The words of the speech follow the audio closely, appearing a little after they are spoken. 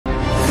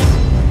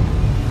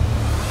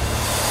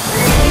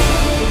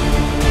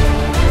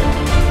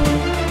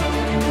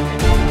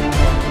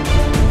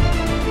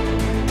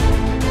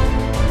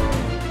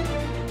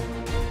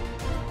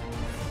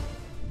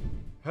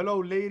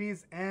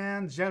Ladies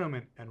and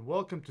gentlemen, and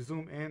welcome to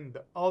Zoom In,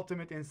 the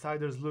ultimate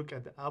insider's look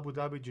at the Abu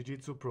Dhabi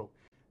Jiu-Jitsu Pro.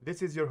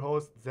 This is your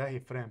host,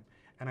 Zahi Frem,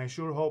 and I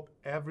sure hope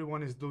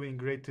everyone is doing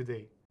great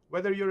today.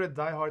 Whether you're a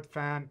die-hard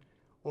fan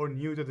or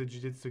new to the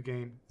Jiu-Jitsu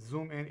game,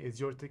 Zoom In is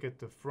your ticket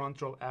to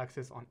front row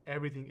access on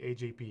everything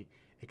AJP,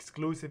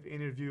 exclusive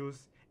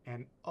interviews,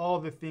 and all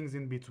the things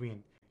in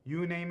between.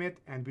 You name it,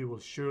 and we will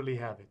surely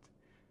have it.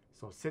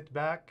 So sit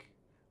back,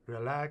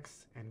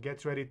 relax, and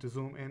get ready to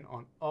zoom in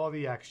on all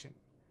the action.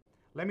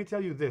 Let me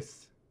tell you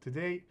this,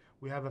 today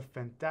we have a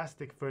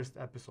fantastic first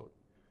episode.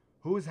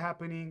 Who is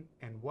happening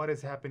and what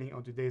is happening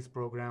on today's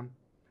program?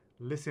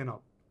 Listen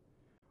up.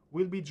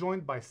 We'll be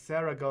joined by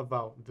Mica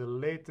Galvao, the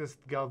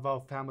latest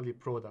Galvao family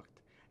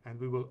product, and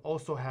we will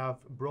also have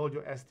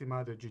Braulio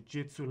Estima, the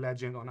Jiu-Jitsu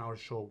legend, on our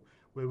show,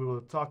 where we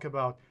will talk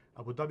about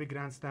Abu Dhabi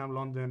Grand Slam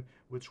London,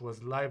 which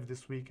was live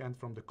this weekend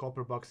from the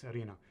Copper Box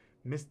Arena.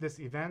 Missed this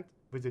event?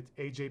 Visit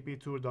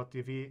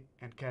ajptour.tv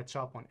and catch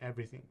up on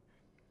everything.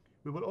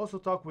 We will also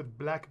talk with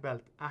black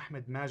belt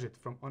Ahmed Maged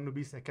from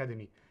Anubis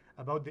Academy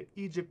about the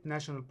Egypt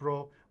National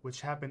Pro,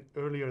 which happened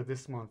earlier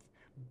this month.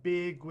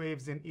 Big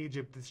waves in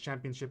Egypt this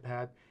championship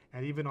had,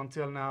 and even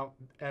until now,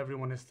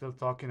 everyone is still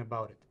talking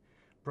about it.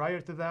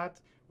 Prior to that,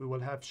 we will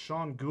have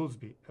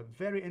Goolsby, a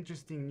very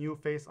interesting new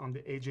face on the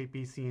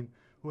AJP scene,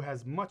 who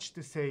has much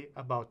to say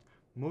about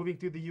moving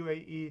to the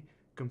UAE,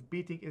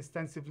 competing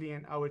extensively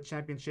in our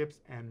championships,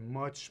 and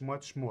much,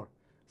 much more.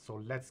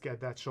 So let's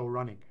get that show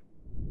running.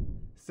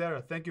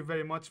 Sarah, thank you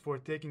very much for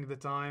taking the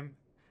time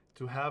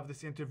to have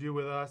this interview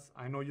with us.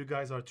 I know you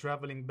guys are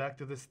traveling back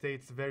to the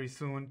States very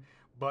soon,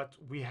 but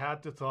we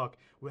had to talk.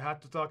 We had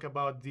to talk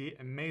about the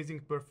amazing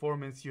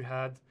performance you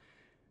had.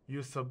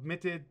 You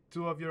submitted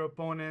two of your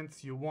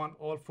opponents. You won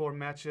all four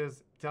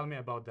matches. Tell me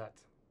about that.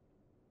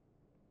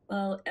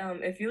 Well,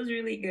 it feels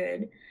really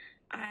good.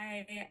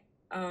 I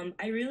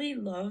really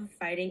love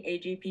fighting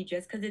AJP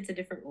just because it's a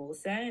different rule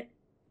set.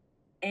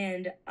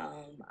 And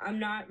I'm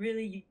not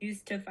really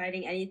used to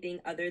fighting anything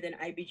other than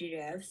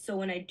IBJJF. So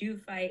when I do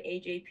fight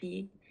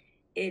AJP,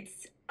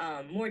 it's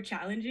more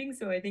challenging.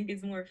 So I think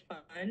it's more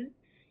fun.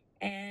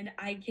 And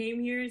I came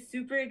here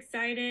super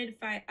excited.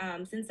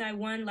 Since I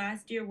won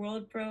last year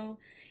World Pro,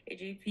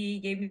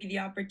 AJP gave me the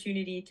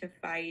opportunity to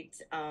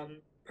fight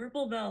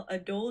purple belt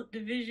adult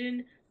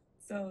division.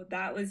 So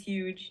that was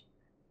huge.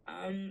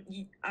 Um,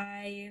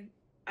 I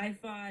I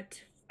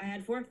fought. I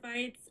had four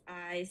fights.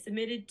 I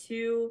submitted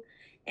two,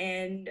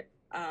 and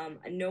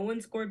no one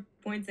scored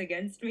points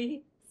against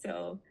me.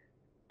 So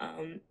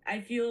I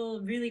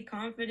feel really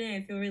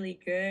confident. I feel really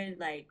good.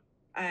 Like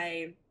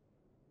I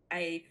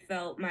I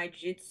felt my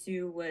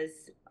jiu-jitsu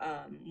was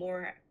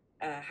more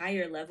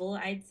higher level,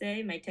 I'd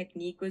say. My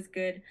technique was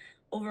good.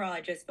 Overall,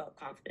 I just felt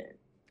confident.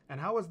 And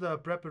how was the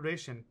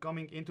preparation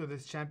coming into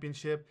this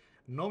championship,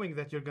 knowing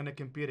that you're going to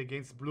compete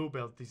against blue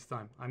belt this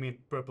time? I mean,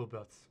 purple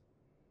belts.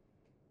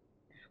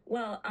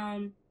 Well,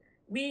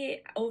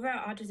 we over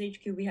at Autos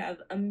HQ, we have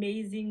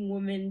amazing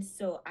women.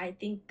 So I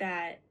think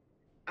that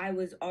I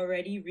was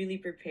already really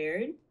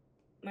prepared.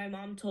 My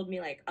mom told me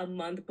like a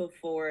month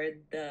before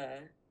the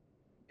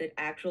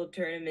actual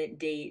tournament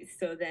date.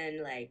 So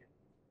then like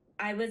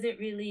I was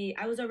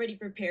already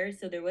prepared,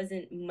 so there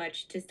wasn't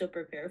much to still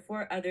prepare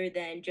for other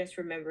than just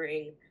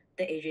remembering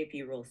the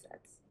AJP rule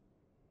sets.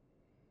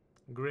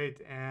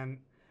 Great. And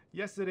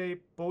yesterday,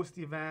 post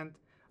event,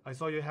 I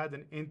saw you had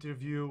an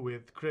interview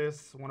with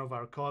Chris, one of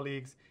our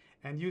colleagues,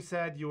 and you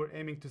said you were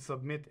aiming to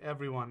submit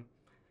everyone.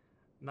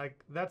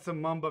 Like, that's a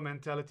Mamba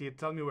mentality.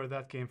 Tell me where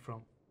that came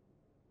from.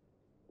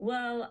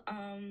 Well,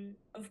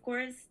 of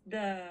course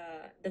the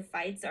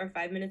fights are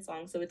 5 minutes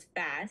long, so it's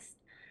fast.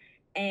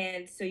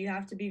 And so you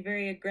have to be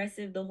very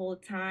aggressive the whole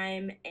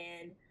time.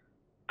 And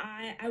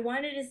I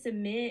wanted to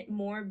submit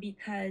more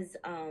because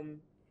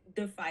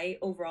the fight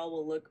overall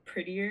will look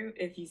prettier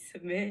if you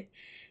submit.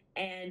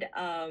 And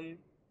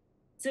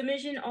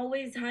submission,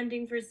 always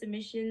hunting for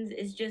submissions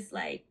is just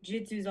like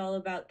jiu-jitsu's all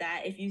about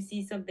that. If you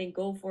see something,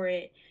 go for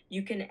it.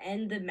 You can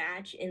end the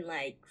match in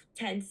like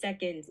 10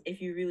 seconds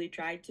if you really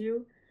try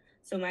to.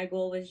 So my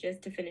goal was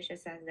just to finish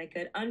as fast as I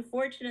could.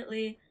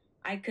 Unfortunately,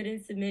 I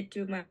couldn't submit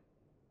two of my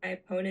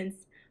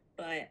opponents,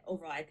 but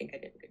overall I think I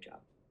did a good job.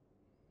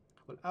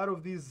 Well, out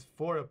of these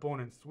four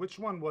opponents, which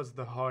one was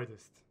the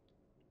hardest?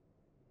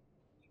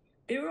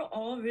 They were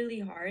all really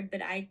hard,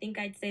 but I think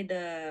I'd say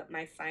the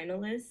my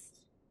finalist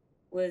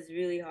was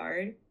really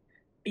hard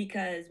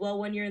because well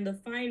when you're in the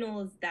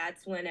finals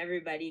that's when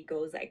everybody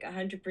goes like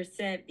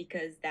 100%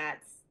 because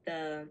that's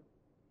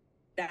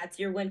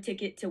your one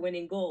ticket to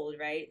winning gold,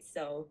 right?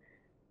 So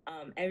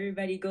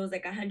everybody goes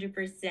like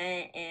 100%,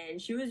 and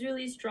she was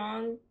really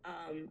strong.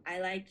 I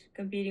liked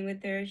competing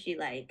with her. She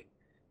like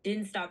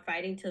didn't stop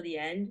fighting till the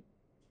end,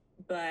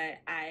 but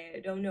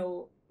I don't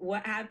know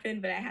what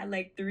happened, but I had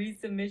like three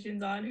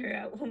submissions on her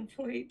at one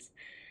point.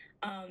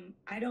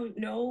 I don't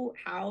know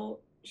how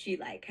she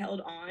like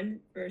held on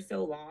for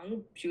so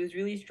long. She was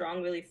really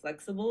strong, really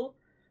flexible,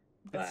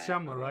 It's but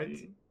Shamma,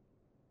 right?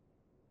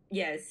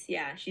 yes,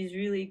 yeah, she's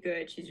really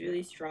good. She's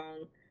really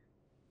strong.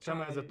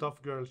 Shamma is a Um,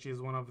 tough girl.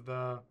 She's one of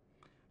the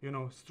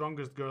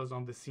strongest girls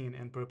on the scene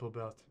in purple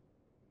belt.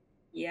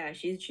 Yeah,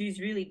 she's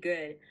really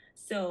good.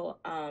 So,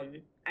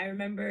 I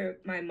remember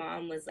my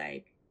mom was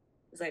like,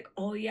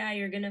 "Oh yeah,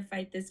 you're gonna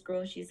fight this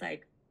girl. She's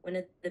like one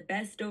of the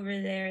best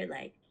over there.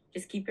 Like,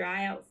 just keep your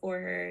eye out for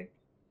her."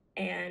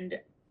 And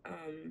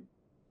um,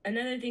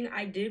 another thing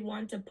I did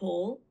want to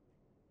pull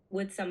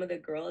with some of the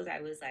girls,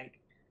 I was like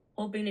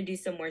hoping to do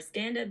some more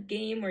stand-up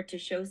game or to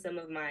show some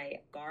of my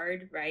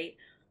guard, right?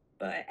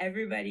 But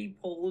everybody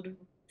pulled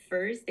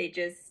first. They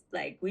just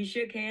like we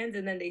shook hands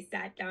and then they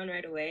sat down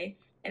right away.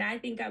 And I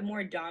think I'm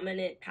more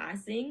dominant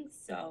passing,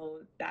 so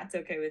that's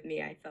okay with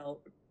me. I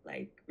felt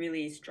like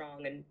really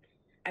strong and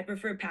I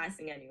prefer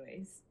passing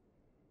anyways.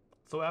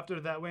 So after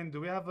that win, do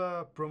we have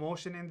a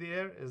promotion in the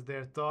air? Is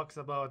there talks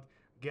about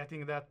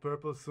getting that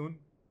purple soon?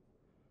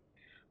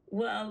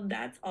 Well,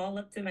 that's all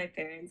up to my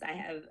parents. I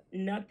have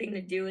nothing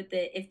to do with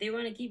it. If they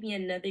want to keep me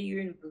another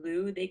year in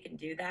blue, they can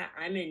do that.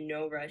 I'm in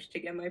no rush to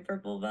get my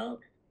purple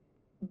belt.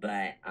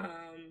 But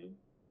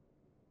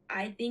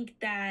I think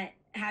that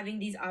having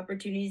these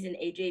opportunities in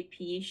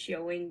AJP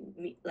showing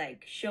me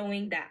like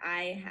showing that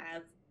I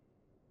have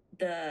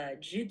the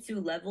jiu-jitsu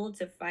level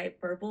to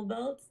fight purple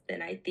belts,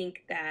 then I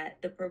think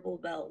that the purple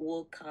belt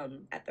will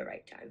come at the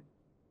right time.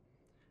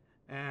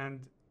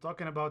 And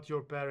talking about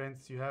your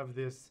parents, you have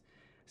this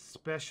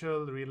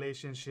special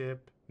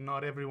relationship.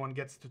 Not everyone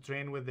gets to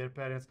train with their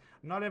parents.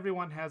 Not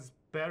everyone has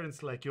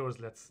parents like yours.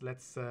 Let's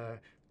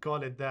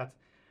call it that.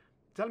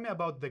 Tell me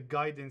about the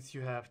guidance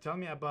you have. Tell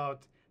me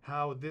about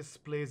how this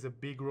plays a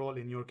big role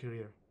in your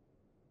career.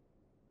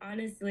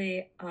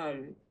 Honestly,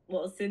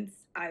 well, since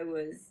I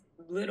was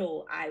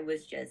little, I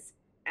was just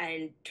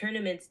and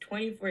tournaments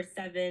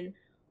 24/7,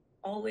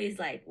 always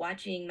like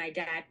watching my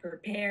dad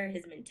prepare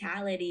his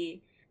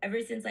mentality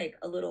ever since like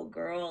a little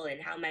girl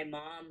and how my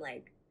mom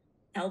like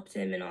helped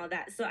him and all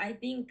that. So I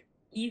think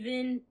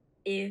even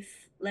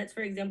if let's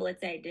for example,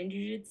 let's say I didn't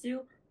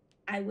jujitsu,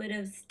 I would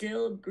have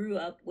still grew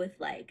up with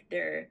like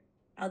their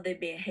how they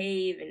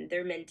behave and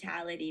their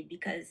mentality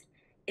because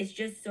it's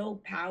just so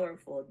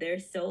powerful. They're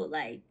so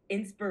like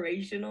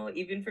inspirational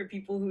even for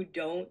people who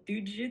don't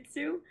do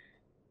jiu-jitsu.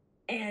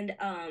 And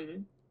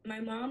my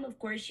mom, of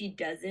course, she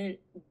doesn't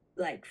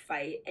like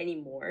fight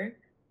anymore,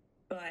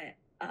 but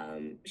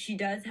she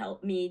does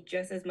help me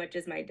just as much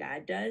as my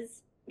dad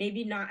does.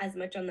 Maybe not as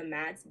much on the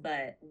mats,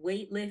 but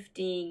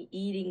weightlifting,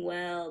 eating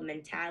well,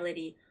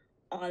 mentality,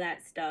 all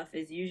that stuff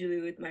is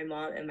usually with my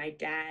mom, and my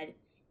dad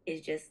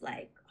is just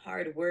like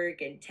hard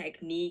work and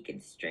technique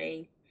and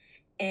strength.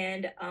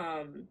 And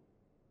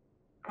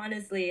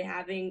honestly,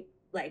 having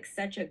like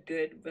such a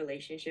good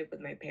relationship with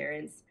my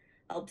parents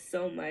helps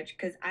so much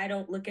because I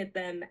don't look at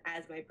them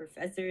as my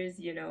professors.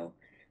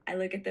 I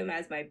look at them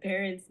as my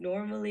parents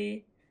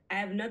normally. I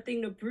have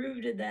nothing to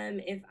prove to them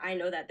if I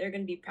know that they're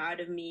going to be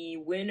proud of me,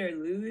 win or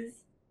lose.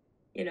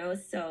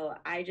 So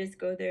I just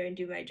go there and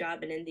do my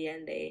job, and in the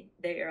end,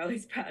 they are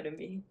always proud of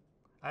me.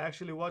 I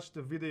actually watched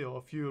a video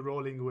of you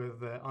rolling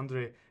with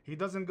Andre. He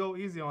doesn't go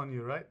easy on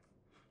you, right?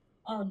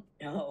 Oh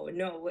no,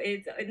 no,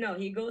 it's no.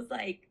 He goes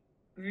like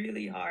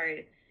really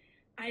hard.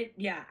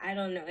 Yeah, I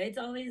don't know. It's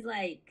always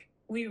like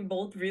we're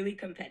both really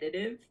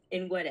competitive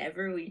in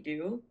whatever we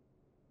do.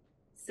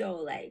 So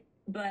like,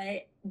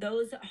 but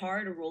those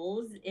hard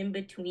roles in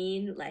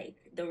between, like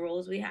the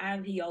roles we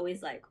have, he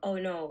always like, oh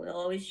no, he'll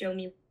always show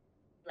me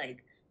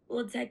like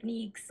little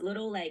techniques,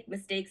 little like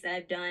mistakes that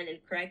I've done and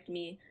correct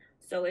me.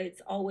 So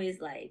it's always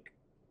like,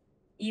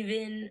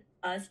 even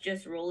us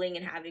just rolling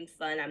and having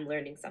fun, I'm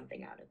learning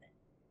something out of it.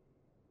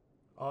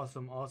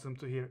 Awesome, awesome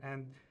to hear.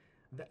 And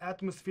the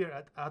atmosphere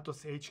at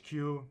Atos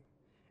HQ,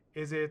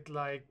 is it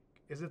like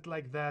is it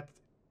like that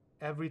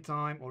every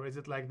time, or is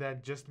it like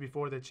that just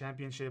before the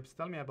championships?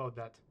 Tell me about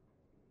that.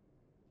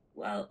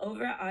 Well,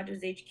 over at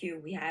Audrey's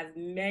HQ, we have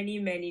many,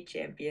 many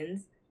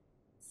champions.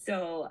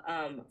 So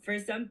for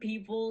some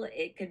people,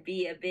 it could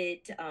be a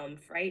bit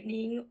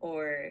frightening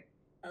or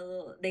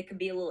they could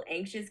be a little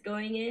anxious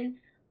going in.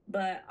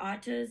 But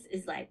Atos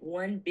is like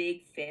one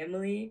big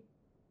family,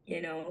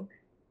 you know.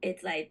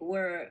 It's like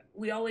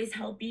we always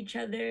help each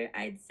other,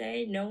 I'd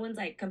say. No one's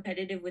like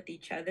competitive with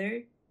each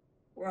other.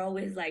 We're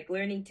always like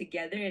learning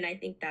together, and I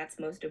think that's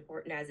most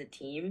important as a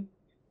team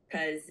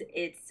because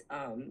it's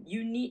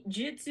you need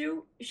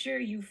jitsu, sure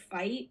you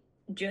fight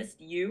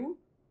just you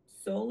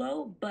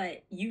solo,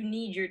 but you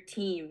need your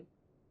team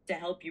to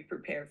help you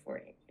prepare for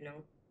it.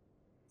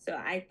 So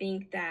I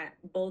think that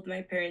both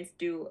my parents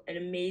do an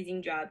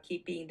amazing job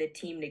keeping the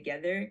team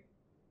together,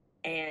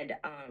 and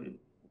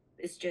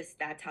it's just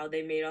that's how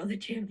they made all the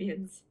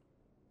champions.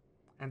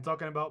 And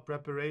talking about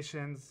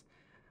preparations,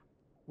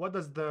 what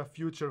does the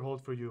future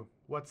hold for you?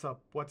 What's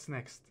up? What's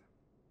next?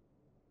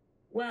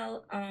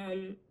 Well,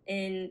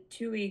 in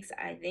 2 weeks,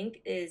 I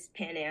think is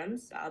Pan Am,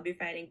 so I'll be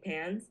fighting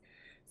Pans.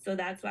 So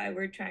that's why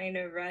we're trying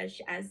to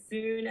rush as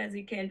soon as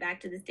we can back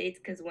to the States,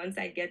 because once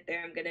I get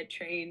there, I'm gonna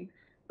train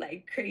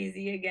like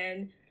crazy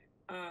again.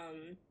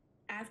 Um,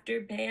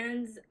 After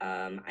Pans,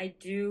 I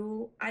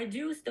do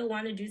still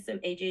want to do some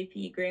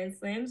AJP Grand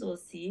Slams. We'll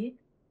see,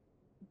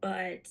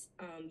 but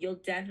you'll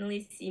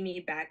definitely see me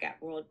back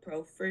at World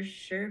Pro for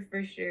sure,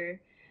 for sure.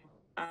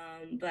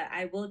 But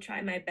I will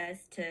try my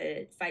best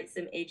to fight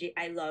some AJ.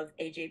 I love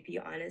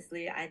AJP,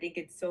 honestly. I think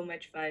it's so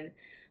much fun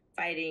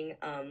fighting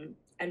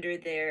under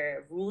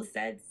their rule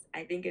sets.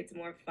 I think it's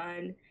more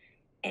fun.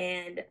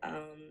 And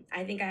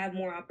I think I have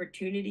more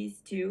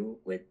opportunities too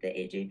with the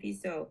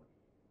AJP. So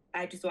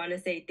I just want to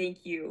say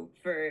thank you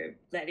for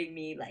letting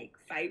me like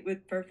fight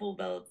with purple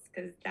belts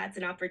because that's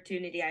an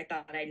opportunity I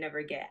thought I'd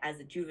never get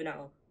as a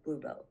juvenile blue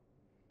belt.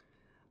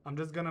 I'm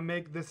just gonna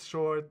make this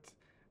short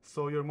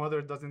so your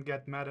mother doesn't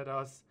get mad at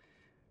us.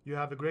 You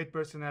have a great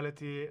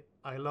personality.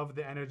 I love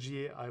the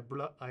energy.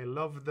 I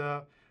love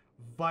the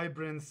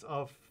vibrance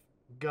of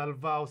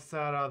Galvao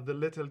Sarah, the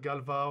little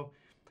Galvao.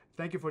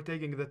 Thank you for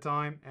taking the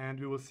time, and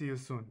we will see you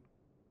soon.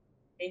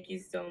 Thank you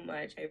so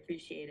much. I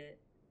appreciate it.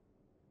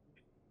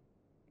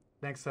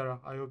 Thanks, Sarah.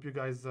 I hope you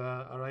guys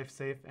arrive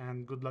safe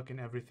and good luck in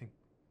everything.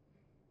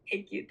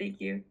 Thank you. Thank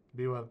you.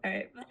 Be well. All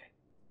right. Bye.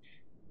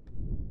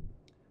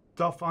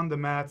 Tough on the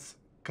mats,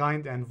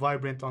 kind and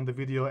vibrant on the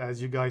video,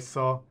 as you guys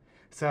saw.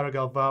 Sarah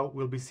Galvao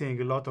will be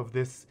seeing a lot of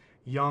this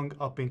young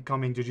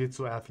up-and-coming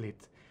jiu-jitsu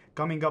athlete.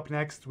 Coming up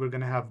next, we're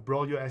going to have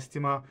Braulio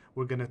Estima.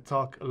 We're going to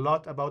talk a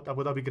lot about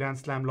Abu Dhabi Grand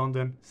Slam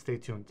London. Stay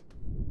tuned.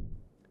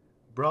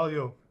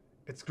 Braulio,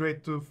 it's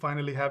great to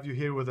finally have you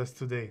here with us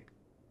today.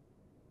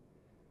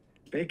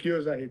 Thank you,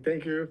 Zahi.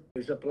 Thank you.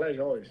 It's a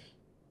pleasure always.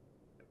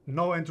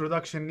 No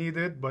introduction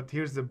needed, but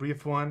here's a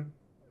brief one.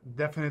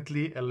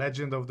 Definitely a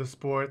legend of the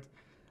sport,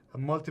 a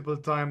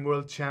multiple-time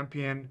world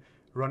champion,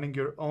 running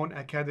your own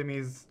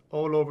academies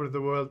all over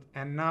the world,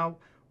 and now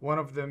one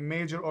of the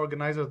major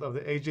organizers of the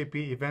AJP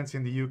events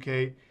in the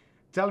UK.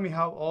 Tell me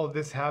how all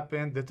this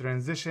happened, the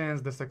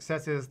transitions, the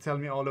successes. Tell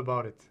me all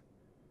about it.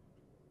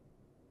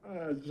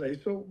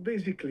 So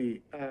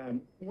basically,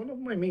 one of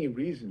my main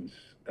reasons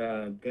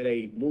that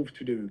I moved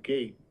to the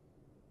UK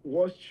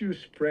was to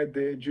spread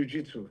the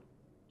jiu-jitsu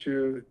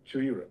to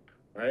Europe,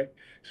 right?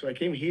 So I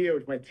came here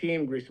with my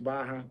team, Grace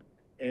Baja,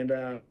 and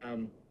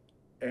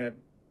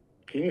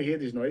can you hear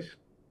this noise?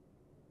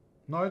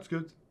 No, it's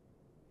good.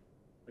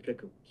 Okay,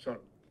 cool. Sorry.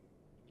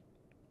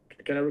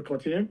 Can I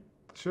continue?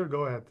 Sure,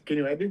 go ahead. Can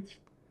you edit?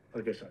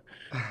 Okay, sorry.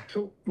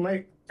 So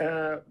the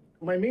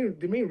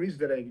main reason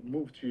that I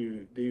moved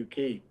to the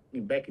UK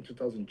back in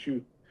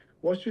 2002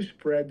 was to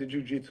spread the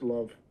jiu-jitsu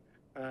love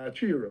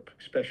to Europe,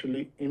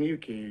 especially in the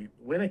UK.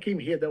 When I came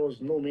here, there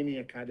was no many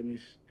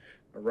academies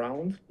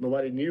around.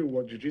 Nobody knew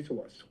what jiu-jitsu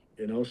was,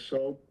 you know.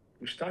 So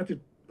we started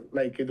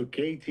like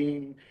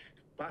educating,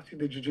 passing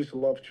the jiu-jitsu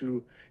love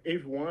to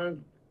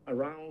everyone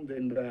around.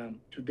 And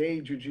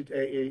today,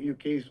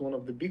 UK is one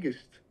of the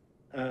biggest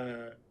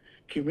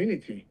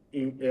community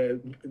in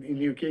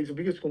the UK. It's the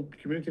biggest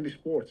community in the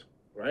sport,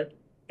 right?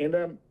 And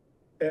I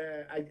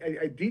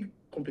did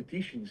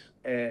competitions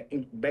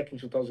back in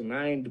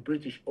 2009, the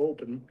British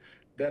Open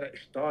that I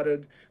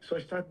started. So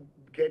I started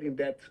getting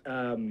that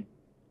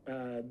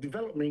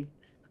development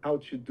how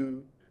to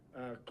do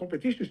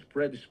competition to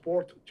spread the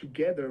sport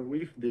together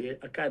with the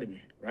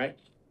academy, right?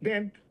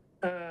 Then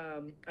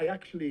I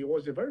actually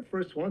was the very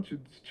first one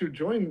to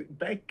join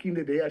back in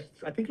the day.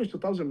 I think it was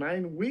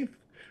 2009 with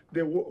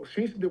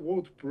since the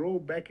World Pro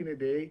back in the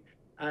day.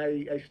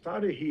 I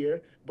started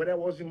here, but I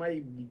was in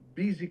my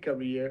busy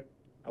career.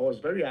 I was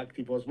very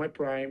active. It was my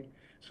prime,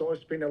 so I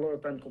spent a lot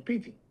of time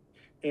competing.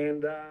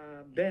 And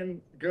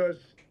then Gus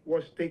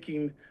was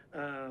taking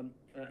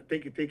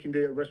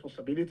the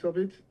responsibility of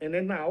it. And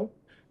then now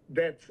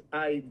that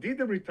I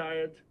did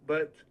retired,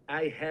 but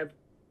I have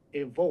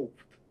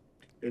evolved.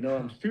 You know,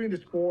 I'm still in the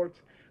sport.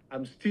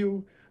 I'm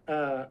still,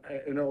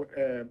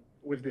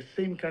 with the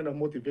same kind of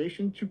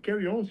motivation to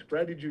carry on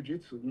spreading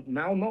jiu-jitsu.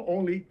 Now, not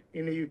only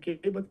in the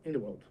UK, but in the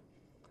world.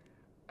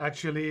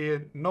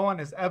 Actually, no one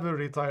has ever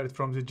retired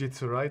from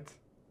jiu-jitsu, right?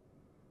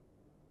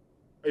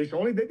 It's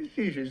only the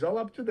decision. It's all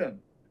up to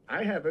them.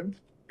 I haven't.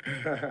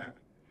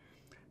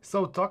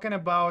 So talking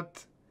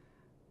about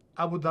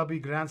Abu Dhabi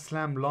Grand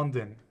Slam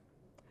London,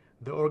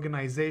 the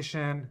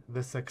organization,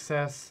 the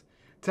success.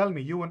 Tell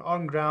me, you were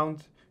on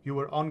ground,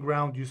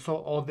 you saw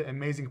all the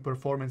amazing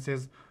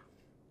performances.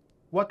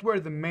 What were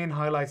the main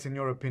highlights in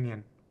your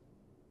opinion?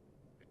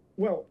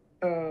 Well,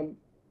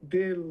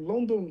 the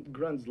London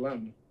Grand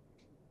Slam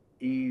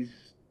is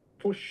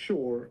for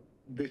sure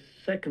the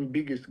second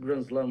biggest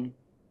Grand Slam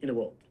in the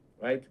world,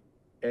 right?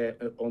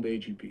 On the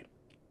AJP.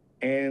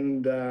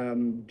 And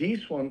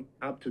this one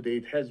up to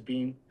date has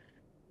been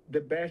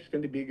the best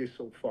and the biggest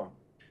so far.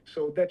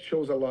 So that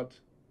shows a lot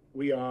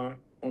we are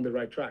on the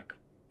right track.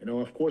 You know,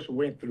 of course, we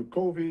went through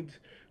COVID.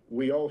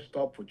 We all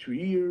stopped for 2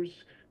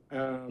 years.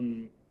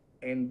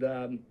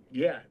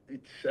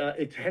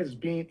 It has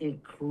been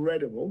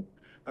incredible.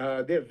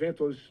 The event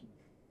was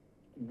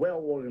well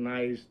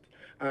organized,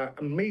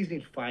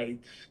 amazing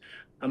fights,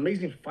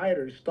 amazing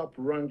fighters, top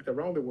ranked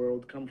around the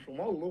world, come from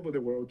all over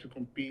the world to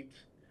compete.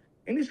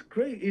 And it's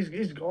great.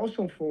 It's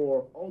awesome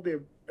for all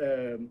the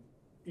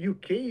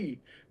UK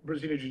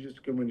Brazilian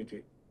Jiu-Jitsu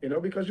community, you know,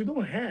 because you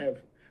don't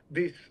have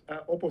this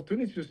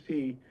opportunity to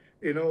see,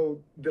 you know,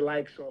 the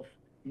likes of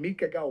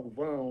Mica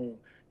Galvao,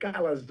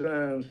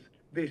 Calazans,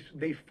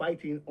 they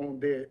fighting on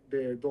the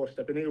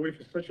doorstep. And with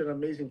such an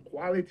amazing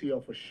quality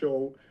of a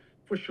show,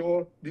 for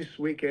sure, this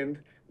weekend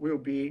will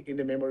be in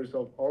the memories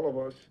of all of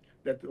us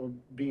that will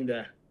be in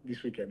there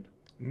this weekend.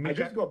 I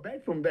just got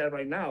back from there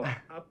right now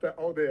after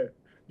all the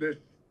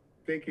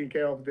taking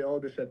care of all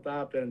the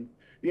setup. And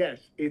yes,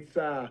 it's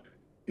a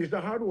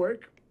hard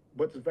work,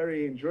 but it's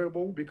very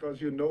enjoyable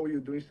because you know you're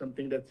doing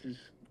something that is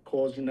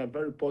causing a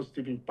very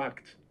positive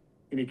impact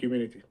in the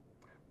community.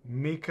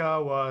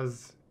 Mica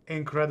was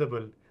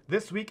incredible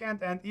this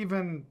weekend and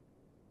even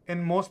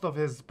in most of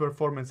his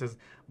performances.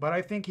 But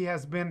I think he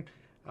has been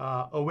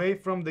away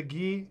from the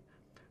gi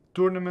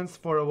tournaments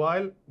for a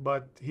while,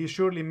 but he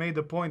surely made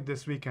a point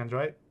this weekend,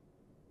 right?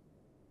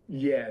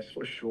 Yes,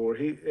 for sure.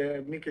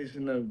 Mika is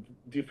in a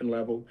different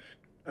level.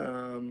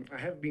 I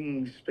have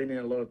been spending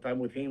a lot of time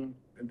with him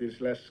in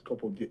these last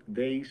couple of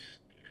days,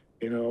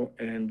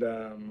 and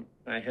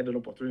I had an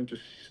opportunity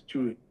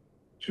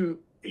to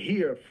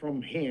hear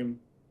from him,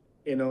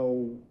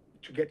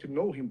 to get to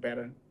know him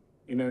better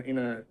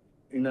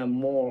in a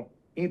more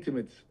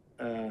intimate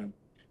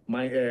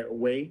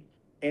way,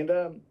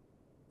 and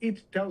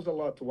it tells a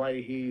lot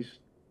why he's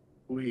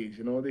who he is.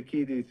 The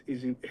kid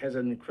has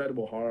an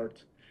incredible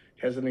heart,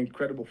 has an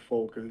incredible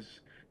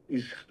focus,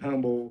 is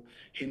humble.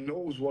 He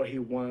knows what he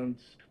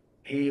wants.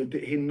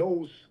 He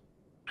knows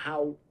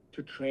how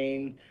to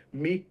train.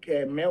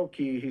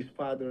 Melky, his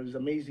father, is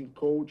amazing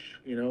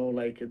coach.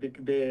 Like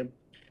the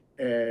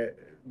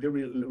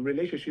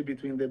relationship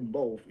between them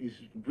both is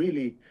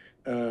really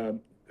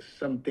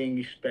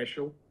something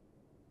special.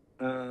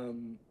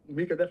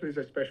 Mika definitely is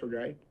a special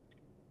guy.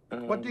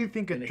 What do you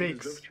think it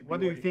takes? What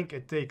do you think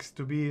it takes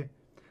to be?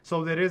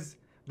 So there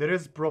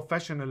is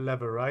professional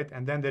level, right?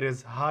 And then there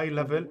is high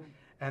level,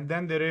 and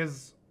then there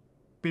is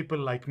people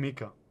like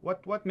Mika.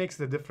 What makes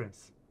the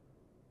difference?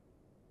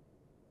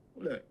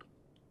 Look,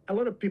 a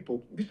lot of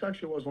people. This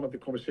actually was one of the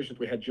conversations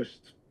we had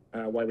just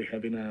while we're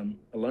having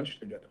a lunch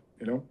together.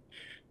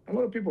 A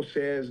lot of people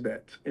says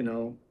that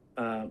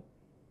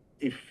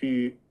if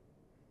you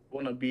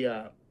want to be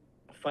a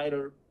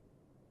fighter,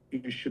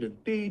 you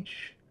shouldn't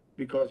teach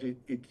because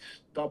it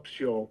stops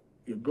your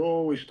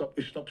goal.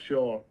 It stops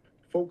your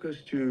focus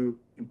to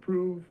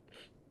improve,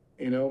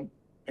 and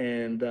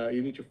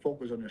you need to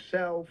focus on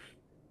yourself.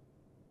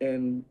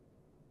 And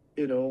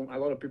a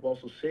lot of people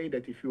also say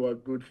that if you are a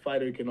good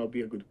fighter, you cannot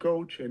be a good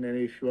coach. And then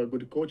if you are a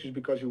good coach, it's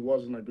because you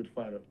wasn't a good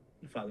fighter.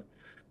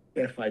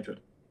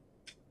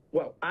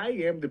 Well, I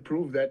am the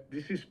proof that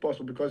this is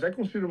possible because I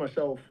consider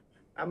myself,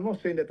 I'm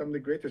not saying that I'm the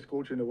greatest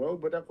coach in the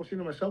world, but I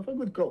consider myself a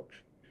good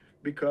coach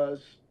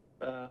because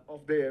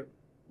of the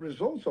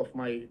results of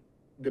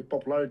the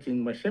popularity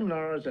in my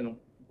seminars and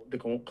the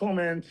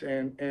comments.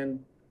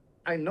 And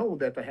I know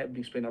that I have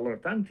been spending a lot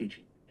of time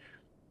teaching.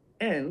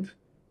 And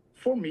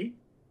for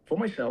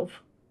myself,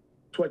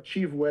 to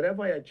achieve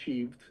whatever I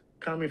achieved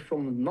coming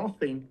from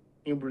nothing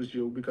in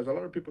Brazil, because a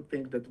lot of people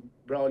think that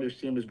Braulio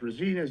Estima is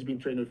Brazilian, has been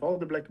trained with all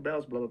the black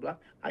belts, blah, blah, blah.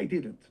 I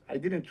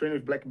didn't train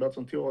with black belts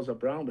until I was a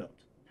brown belt.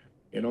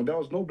 There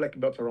was no black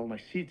belts around my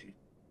city.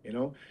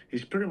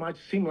 It's pretty much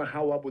similar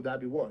how Abu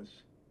Dhabi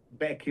was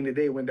back in the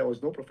day when there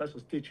was no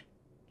professors teaching.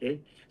 Okay,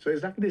 so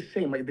exactly the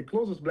same. Like the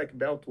closest black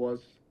belt was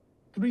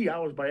 3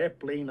 hours by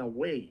airplane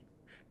away.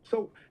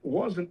 So it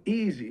wasn't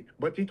easy,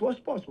 but it was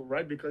possible,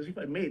 right? Because if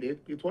I made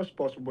it, it was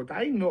possible. But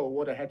I know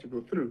what I had to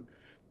go through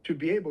to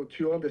be able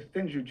to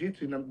understand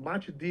jiu-jitsu in a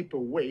much deeper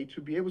way,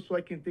 to be able so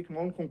I can take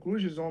my own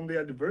conclusions on the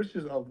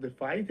adversities of the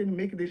fight and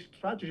make the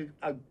strategy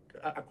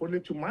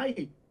according to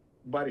my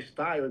body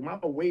style, my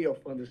way of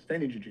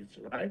understanding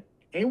jiu-jitsu, right?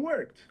 And it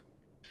worked.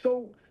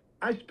 So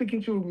I'm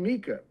speaking to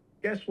Mika.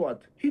 Guess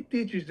what? He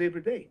teaches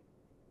every day.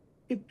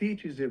 He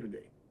teaches every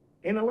day.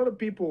 And a lot of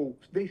people,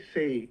 they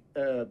say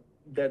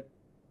that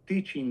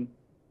teaching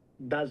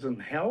doesn't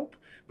help.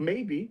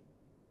 Maybe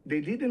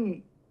they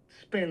didn't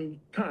spend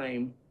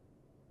time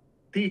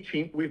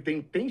teaching with the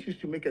intentions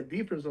to make a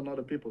difference on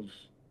other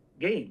people's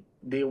game.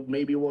 They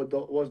maybe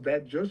was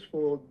that just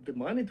for the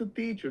money to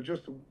teach or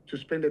just to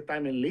spend the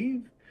time and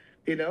leave.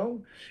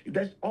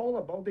 That's all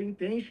about the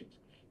intentions.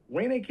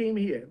 When I came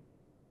here,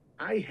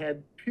 I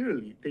had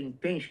purely the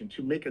intention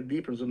to make a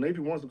difference on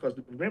everyone's, because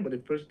remember the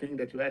first thing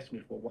that you asked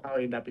me for, how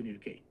I ended up in the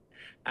UK.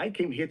 I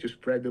came here to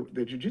spread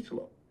the jiu-jitsu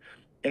law.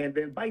 And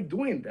then by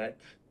doing that,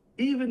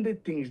 even the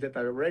things that I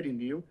already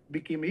knew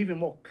became even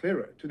more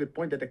clearer, to the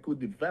point that I could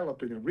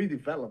develop and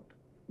redevelop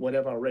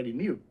whatever I already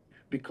knew,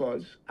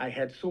 because I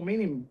had so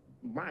many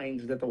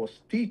minds that I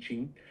was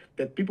teaching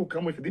that people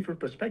come with a different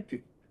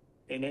perspective.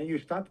 And then you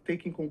start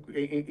taking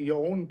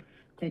your own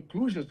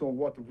conclusions on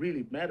what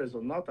really matters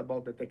or not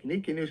about the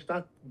technique, and you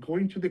start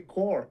going to the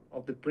core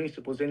of the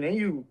principles, and then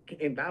you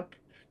end up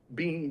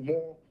being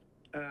more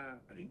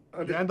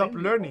you end up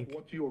learning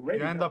what you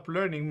already end up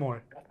learning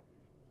more,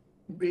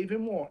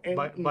 even more,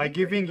 and by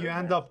giving you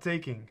end up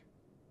taking.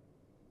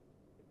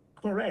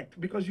 Correct,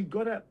 because you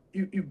got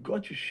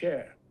to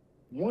share.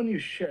 When you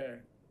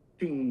share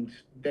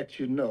things that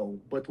you know,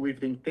 but with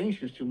the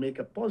intentions to make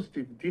a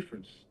positive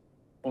difference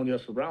on your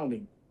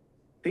surrounding,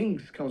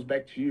 things comes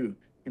back to you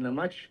in a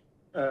much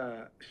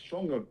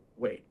stronger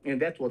way.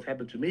 And that's what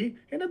happened to me.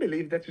 And I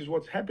believe that is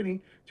what's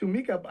happening to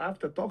Mica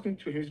after talking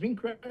to him. It's been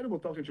incredible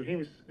talking to him.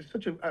 He's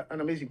such an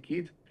amazing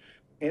kid.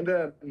 And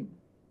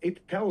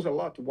it tells a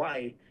lot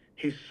why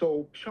he's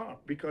so sharp,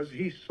 because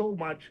he's so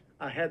much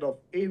ahead of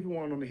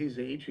everyone on his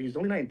age. He's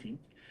only 19,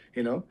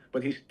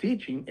 but he's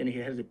teaching and he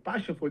has a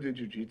passion for the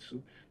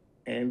jiu-jitsu.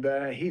 And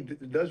he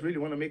does really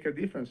want to make a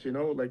difference,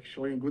 like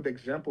showing good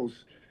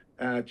examples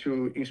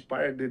to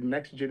inspire the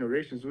next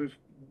generations with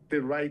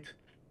the right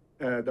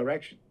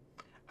direction.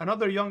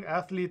 Another young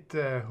athlete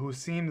who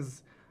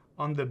seems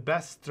on the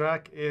best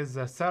track is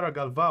Sarah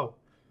Galvao.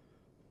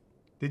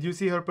 Did you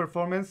see her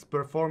performance?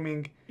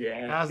 Performing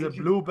as a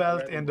blue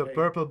belt in the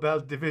purple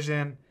belt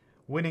division,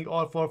 winning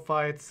all 4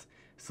 fights,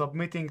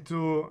 submitting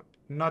to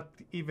not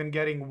even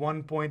getting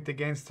 1 point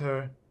against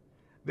her.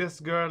 This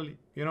girl,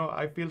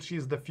 I feel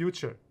she's the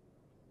future.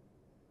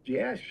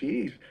 Yeah,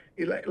 she is.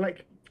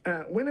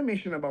 When I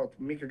mentioned about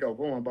Mica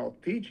Galvao,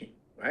 about teaching,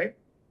 right?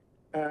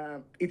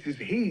 It is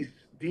his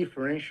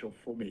differential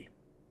for me,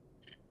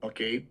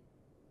 okay,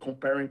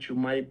 comparing to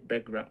my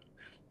background,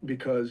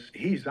 because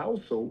he's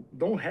also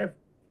don't have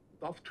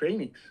tough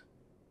trainings.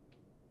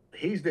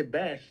 He's the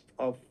best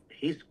of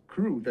his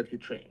crew that he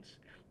trains,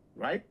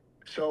 right?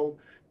 So,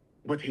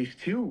 but he's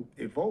still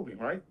evolving,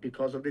 right,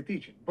 because of the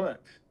teaching.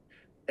 But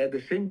at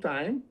the same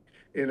time,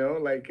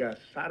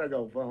 Sarah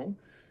Galvão,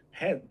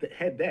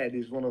 her dad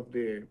is one of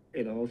the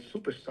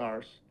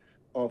superstars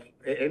of,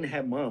 and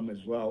her mom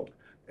as well.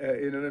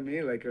 You know what I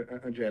mean? Like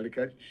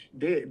Angelica,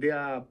 they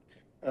are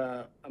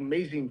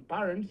amazing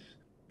parents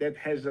that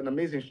has an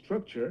amazing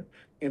structure,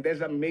 and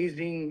there's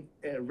amazing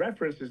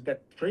references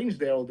that trains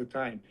there all the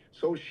time.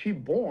 So she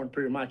born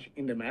pretty much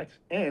in the mats,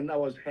 and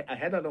I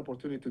had an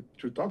opportunity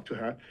to talk to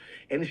her,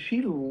 and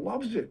she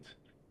loves it.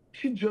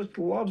 She just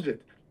loves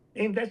it.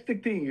 And that's the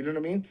thing, you know what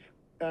I mean?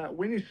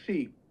 When you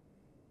see,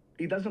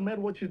 it doesn't matter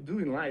what you do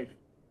in life.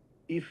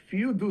 If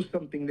you do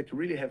something that you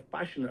really have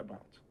passion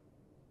about,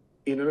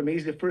 you know what I mean?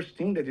 It's the first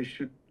thing that you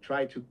should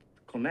try to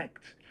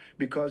connect,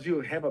 because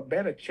you have a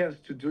better chance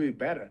to do it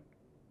better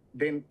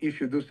than if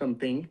you do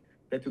something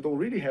that you don't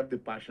really have the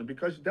passion.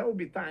 Because there will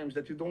be times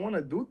that you don't want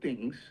to do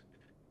things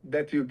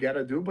that you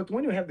gotta do, but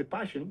when you have the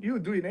passion, you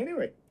do it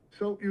anyway.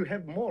 So you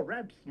have more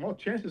reps, more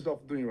chances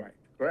of doing right.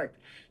 Correct.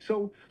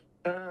 So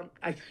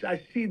I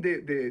see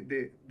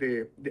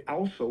the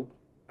also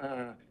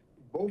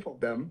both of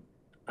them,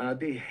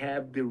 they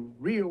have the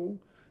real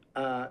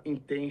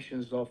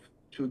intentions of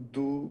to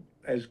do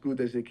as good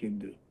as they can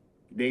do.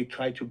 They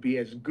try to be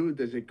as good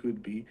as they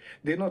could be.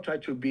 They not try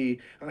to be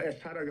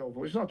as Sarah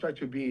Galvão. She's not trying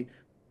to be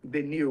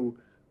the new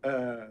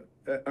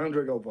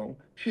Andrea Galvão.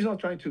 She's not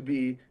trying to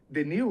be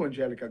the new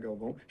Angelica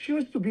Galvão. She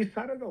wants to be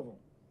Sarah Galvão.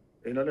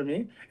 You know what I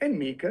mean? And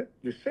Mica,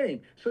 the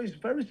same. So it's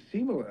very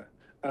similar,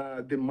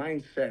 the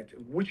mindset,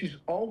 which is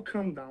all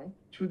come down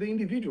to the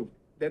individual,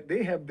 that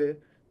they have the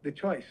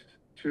choice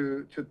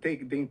to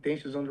take the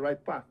intentions on the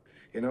right path,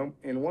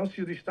 And once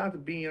you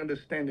start being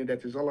understanding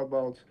that it's all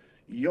about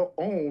your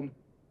own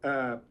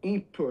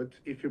input,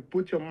 if you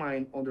put your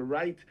mind on the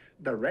right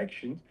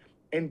direction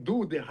and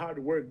do the hard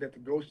work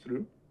that goes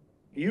through,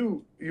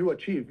 you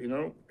achieve,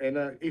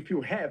 And if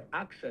you have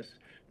access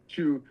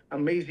to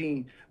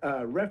amazing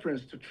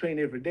reference to train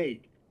every day,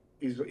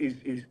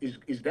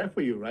 is there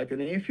for you, right?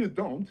 And if you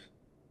don't,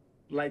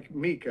 like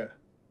Mica,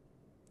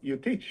 you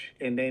teach,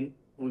 and then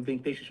with the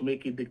intention to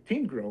make the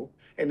team grow,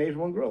 and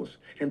everyone grows.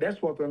 And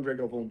that's what Andre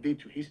Galvão did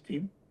to his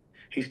team.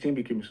 His team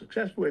became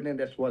successful, and then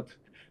that's what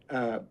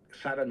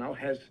Sarah now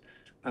has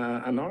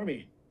an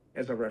army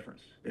as a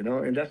reference,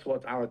 And that's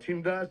what our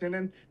team does, and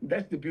then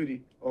that's the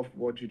beauty of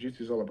what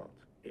jiu-jitsu is all about,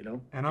 And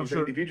I'm it's sure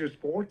an individual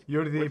sport.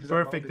 You're the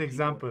perfect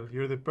example.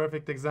 You're the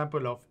perfect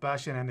example of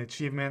passion and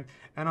achievement.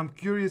 And I'm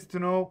curious to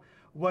know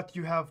what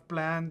you have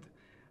planned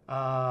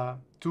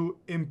to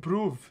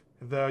improve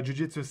the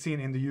jiu-jitsu scene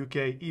in the UK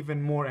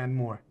even more and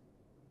more.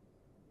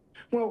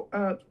 Well,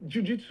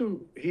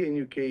 jiu-jitsu here in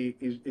UK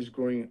is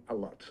growing a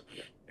lot.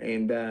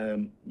 And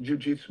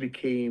jiu-jitsu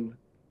became,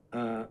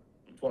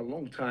 for a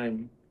long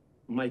time,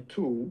 my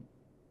tool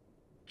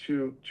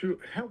to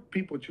help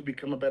people to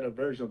become a better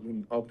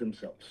version of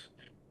themselves.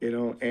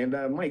 And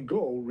my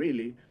goal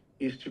really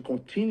is to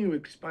continue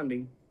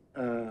expanding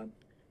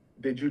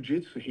the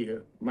jiu-jitsu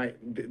here,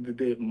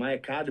 my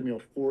academy,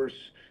 of course,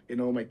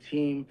 my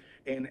team,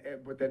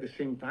 but at the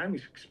same time,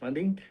 it's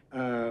expanding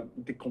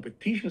the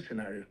competition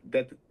scenario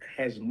that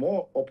has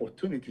more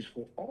opportunities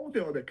for all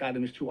the other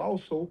academies to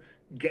also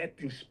get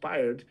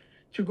inspired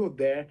to go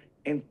there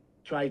and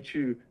try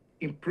to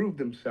improve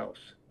themselves.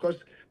 Because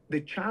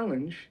the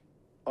challenge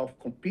of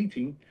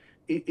competing,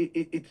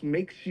 it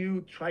makes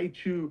you try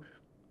to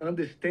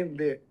understand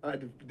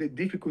the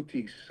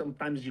difficulties.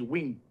 Sometimes you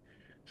win,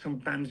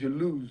 sometimes you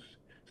lose,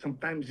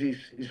 sometimes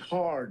it's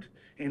hard.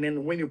 And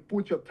then when you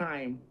put your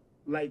time,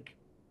 like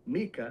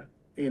Mica,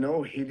 he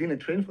didn't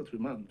train for 3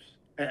 months,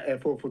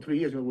 for 3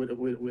 years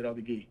without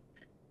the gi,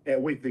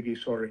 with the gi,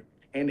 sorry.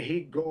 And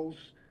he goes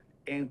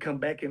and come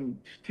back and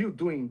still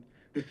doing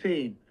the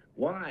same.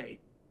 Why?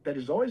 there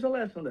is always a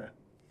lesson there.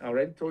 I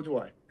already told you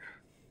why.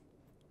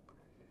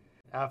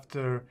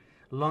 After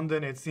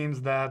London, it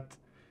seems that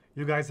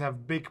you guys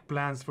have big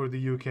plans for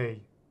the UK.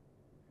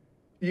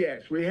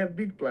 Yes, we have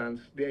big plans.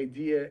 The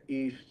idea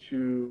is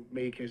to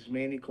make as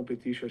many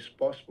competitions as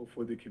possible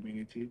for the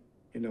community.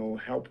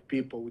 Help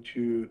people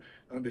to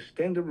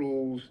understand the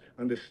rules,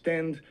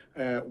 understand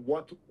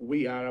what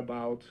we are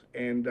about,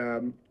 and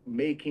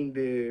making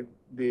the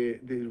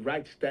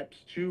right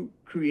steps to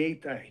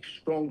create a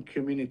strong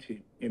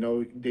community.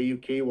 The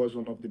UK was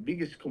one of the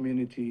biggest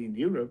community in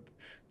Europe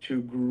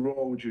to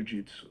grow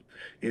jiu-jitsu.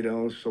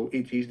 So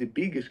it is the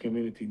biggest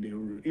community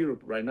in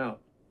Europe right now.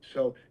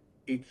 So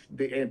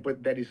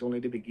but that is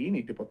only the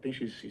beginning. The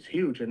potential is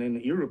huge, and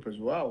in Europe as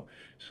well.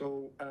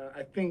 So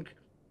I think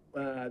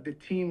the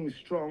team is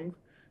strong.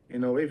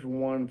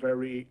 Everyone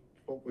very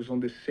focused on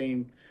the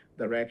same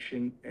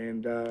direction,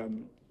 and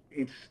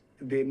it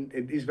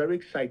is very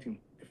exciting,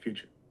 the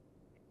future.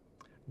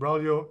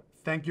 Braulio,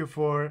 thank you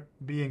for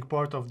being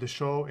part of the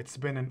show. It's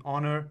been an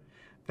honor.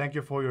 Thank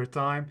you for your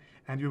time,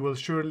 and we will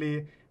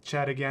surely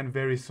chat again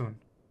very soon.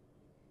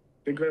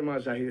 Thank you very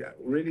much.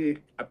 Really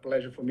a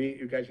pleasure for me.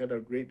 You guys have a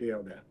great day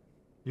out there.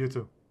 You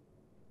too.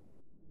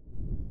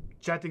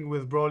 Chatting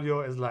with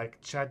Braulio is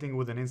like chatting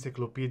with an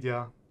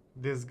encyclopedia.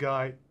 This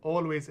guy,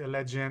 always a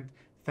legend.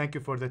 Thank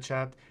you for the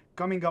chat.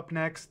 Coming up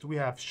next, we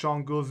have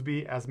Sean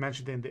Goolsby, as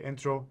mentioned in the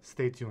intro.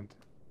 Stay tuned.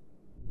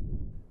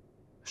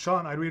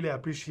 Sean, I really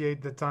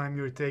appreciate the time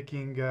you're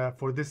taking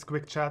for this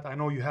quick chat. I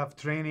know you have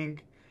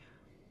training.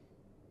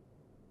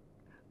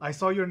 I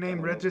saw your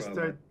name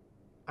registered.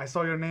 I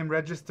saw your name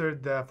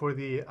registered for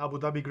the Abu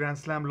Dhabi Grand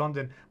Slam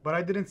London, but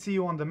I didn't see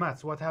you on the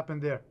mats. What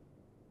happened there?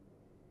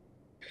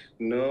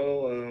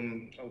 No,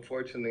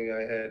 unfortunately,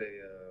 I had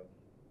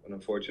an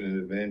unfortunate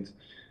event.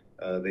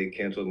 They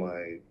canceled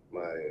my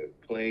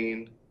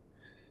plane,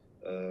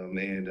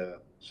 and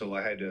so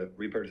I had to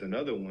repurchase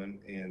another one,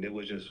 and it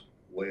was just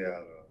way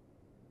out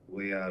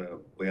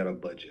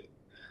of budget,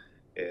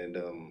 and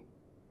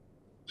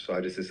so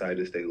I just decided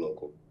to stay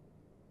local.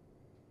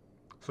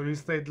 So you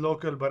stayed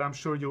local, but I'm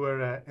sure you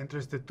were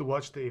interested to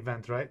watch the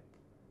event, right?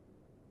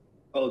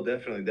 Oh,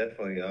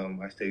 definitely.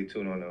 I stayed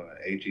tuned on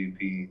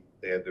AJP.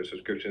 They have their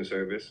subscription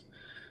service,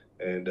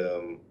 and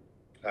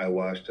I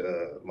watched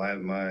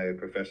my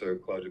professor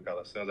Claudio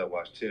Calasanz. I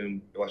watched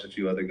him. I watched a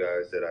few other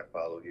guys that I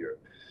follow here.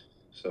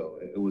 So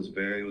it was a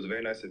very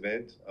nice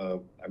event.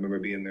 I remember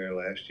being there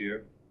last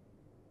year,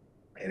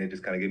 and it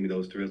just kind of gave me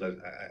those thrills. I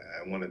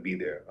want to be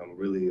there. I'm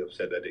really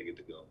upset that I didn't get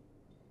to go.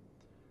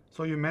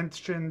 So you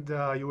mentioned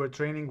you were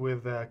training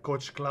with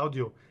Coach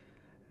Claudio,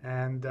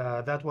 and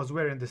that was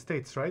where in the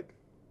States, right?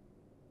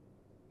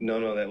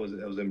 No, that was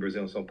in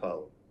Brazil, São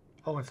Paulo.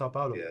 Oh, in Sao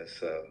Paulo. Yes,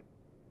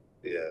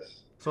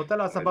 yes. So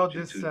tell us about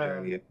this.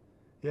 Journey.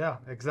 Yeah,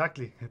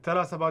 exactly. Tell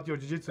us about your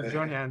jiu-jitsu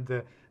journey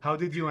and how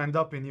did you end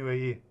up in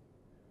UAE?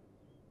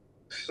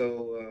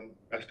 So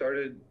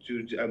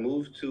I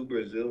moved to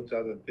Brazil in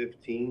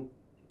 2015.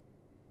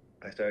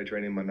 I started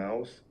training in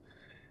Manaus,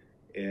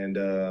 and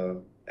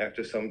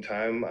after some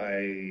time,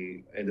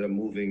 I ended up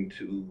moving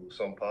to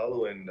São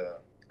Paulo, and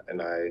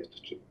I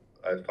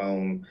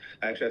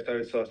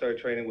started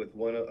training with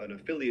an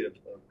affiliate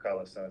of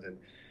Calasanz, and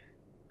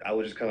I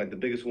was just kind of like the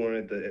biggest one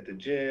at the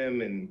gym,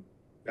 and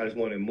I just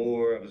wanted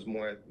more. I was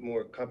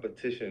more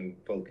competition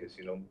focused,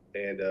 And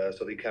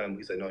so he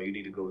said, no, you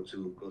need to go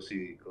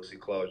see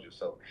Claudio.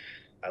 So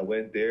I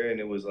went there, and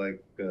it was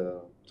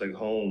it's like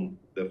home.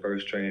 The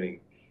first training,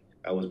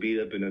 I was beat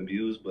up and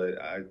abused, but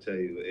I tell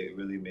you, it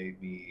really made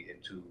me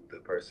into the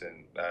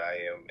person that I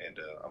am, and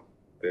I'm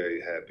very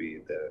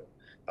happy that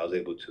I was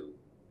able to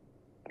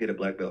get a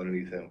black belt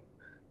underneath him.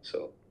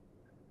 So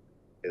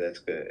yeah, that's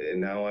good. And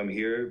now I'm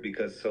here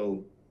because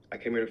I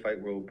came here to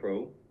fight World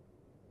Pro,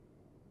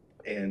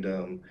 and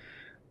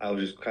I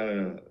was just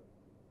kind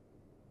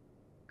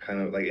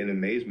of like in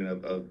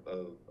amazement of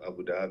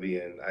Abu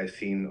Dhabi, and I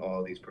seen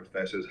all these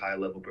professors, high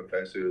level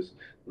professors,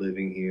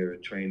 living here,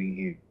 training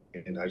here,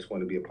 and I just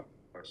want to be a part.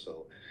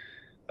 So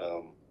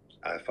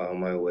I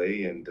found my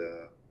way, and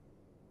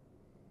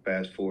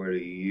fast forward a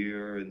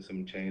year and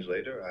some change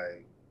later,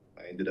 I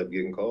ended up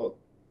getting called.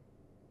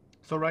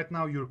 So right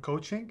now you're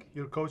coaching?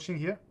 You're coaching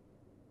here?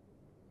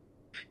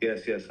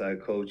 Yes, I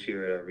coach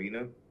here at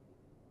Arena,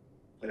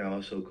 and I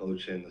also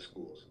coach in the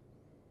schools.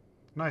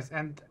 Nice.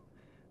 And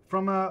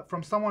from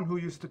someone who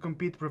used to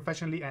compete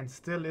professionally and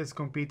still is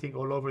competing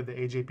all over the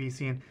AJP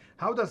scene,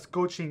 how does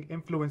coaching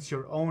influence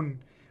your own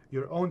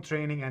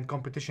training and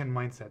competition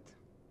mindset?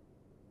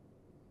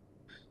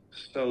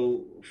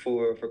 So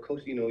for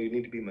coaching, you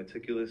need to be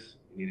meticulous.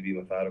 You need to be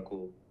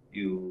methodical.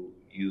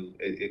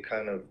 It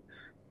kind of,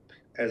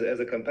 as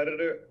a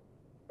competitor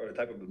or the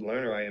type of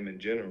learner I am in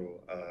general,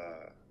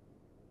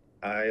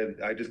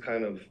 I just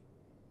kind of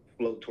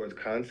float towards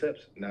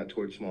concepts, not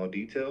towards small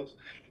details.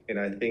 And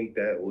I think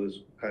that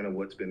was kind of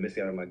what's been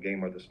missing out of my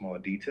game are the small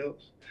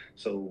details.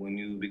 So when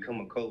you become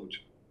a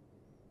coach,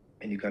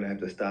 and you kind of have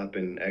to stop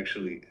and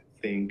actually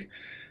think,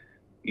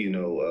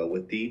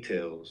 with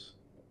details,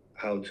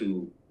 how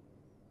to,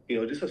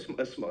 just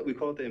a small, we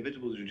call it the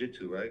invisible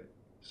jiu-jitsu, right?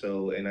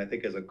 So, and I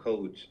think as a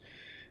coach,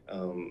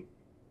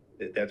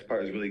 that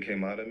part really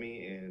came out of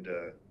me, and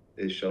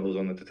it shows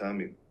on the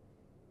tatami.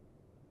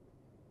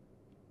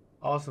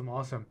 Awesome,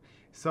 awesome.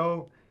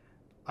 So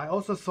I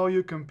also saw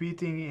you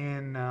competing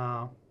in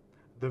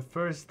the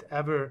first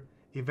ever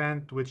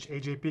event which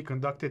AJP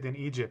conducted in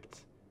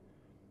Egypt.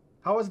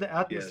 How was the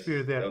atmosphere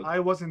Yes, there? that was, I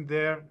wasn't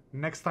there.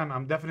 Next time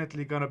I'm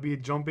definitely gonna be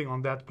jumping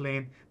on that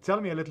plane.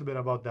 Tell me a little bit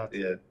about that.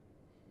 yeah.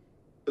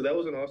 So that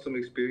was an awesome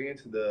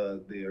experience.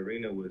 The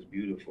arena was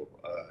beautiful.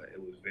 It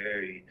was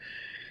very,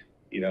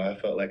 I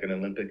felt like an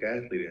Olympic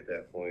athlete at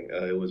that point.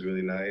 It was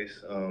really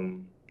nice.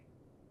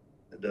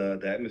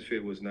 The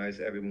atmosphere was nice.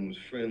 Everyone was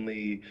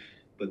friendly,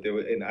 but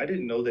and I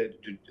didn't know that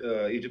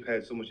Egypt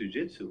had so much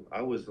jiu-jitsu.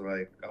 I was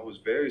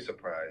very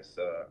surprised,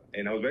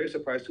 and I was very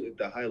surprised too at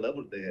the high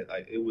level they had.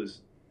 It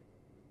was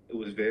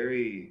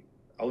very.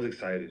 I was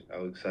excited. I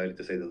was excited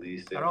to say the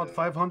least. Around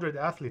 500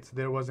 athletes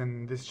there was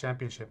in this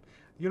championship.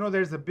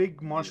 There's a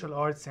big martial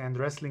arts and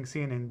wrestling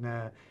scene in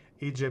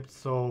Egypt,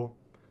 so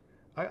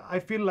I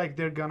feel like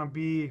they're gonna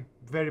be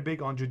very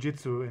big on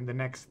jiu-jitsu in the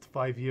next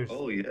 5 years.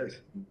 Oh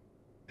yes,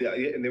 yeah,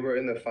 yeah, and they were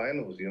in the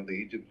finals. The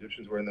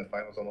Egyptians were in the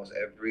finals almost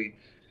every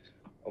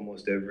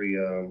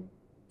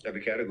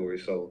category.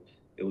 So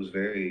it was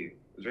very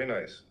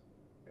nice,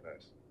 very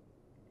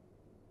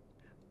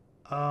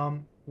nice.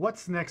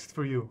 What's next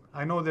for you?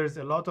 I know there's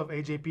a lot of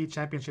AJP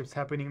championships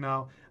happening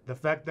now. The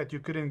fact that you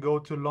couldn't go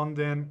to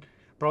London,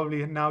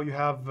 probably now you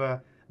have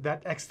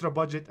that extra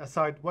budget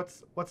aside.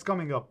 What's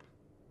coming up?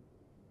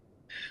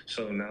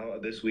 So now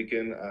this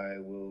weekend I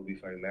will be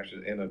fighting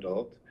masters and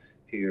adult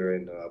here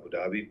in Abu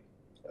Dhabi.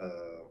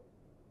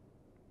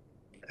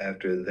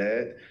 After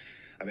that,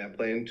 I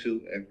plan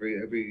to every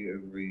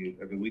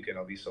weekend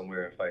I'll be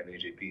somewhere and fighting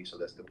AJP. So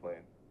that's the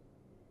plan.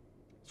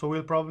 So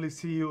we'll probably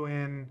see you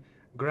in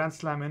Grand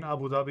Slam in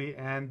Abu Dhabi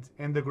and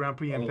in the Grand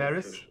Prix in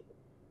Paris.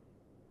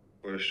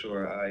 For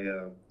sure. I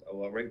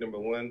ranked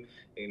 #1 in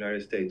the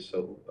United States,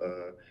 so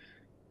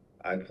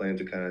I plan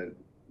to kind of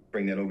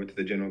bring that over to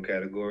the general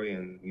category,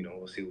 and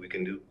we'll see what we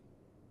can do.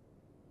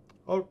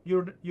 Oh,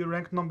 you're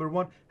ranked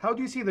 #1. How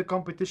do you see the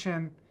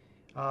competition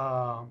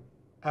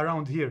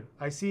around here?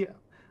 I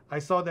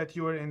saw that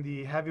you were in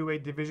the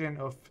heavyweight division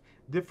of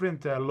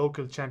different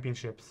local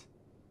championships.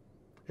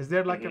 Is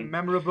there like a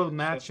memorable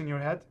match in your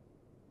head?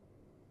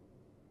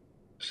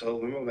 So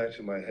memorable match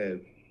in my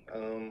head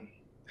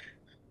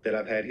that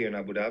I've had here in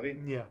Abu Dhabi.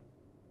 Yeah.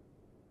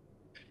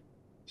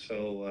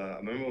 So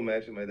a memorable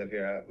match in my head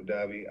here in Abu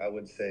Dhabi, I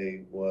would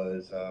say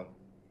was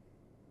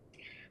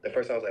the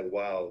first time I was like,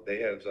 wow, they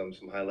have some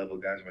high level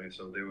guys right here.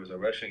 So there was a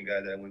Russian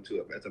guy that I went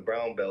to as a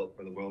brown belt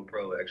for the World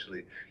Pro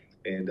actually,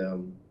 and I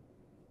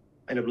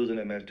ended up losing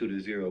that match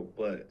 2-0.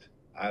 But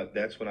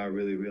that's when I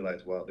really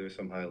realized, wow, there's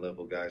some high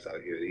level guys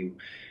out here.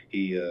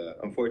 He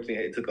unfortunately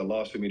it took a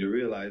loss for me to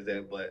realize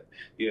that, but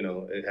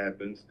it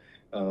happens.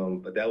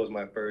 But that was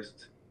my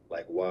first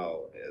like,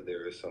 wow,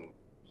 there is some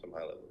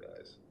high level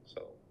guys.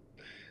 So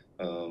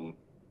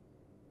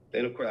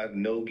then of course I have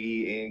no-gi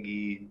and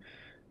gi.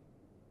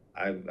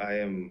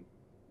 I'm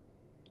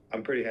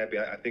pretty happy.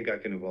 I think I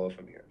can evolve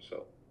from here.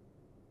 So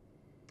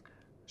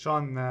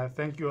Sean,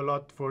 thank you a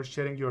lot for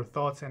sharing your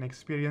thoughts and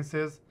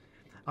experiences.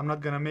 I'm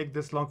not gonna make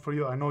this long for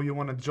you. I know you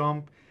want to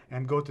jump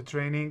and go to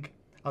training.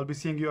 I'll be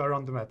seeing you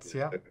around the mats,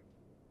 yeah?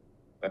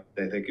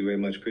 Thank you very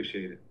much.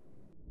 Appreciate it.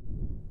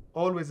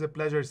 Always a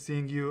pleasure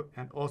seeing you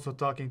and also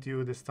talking to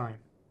you this time.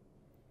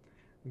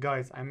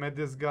 Guys, I met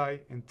this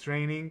guy in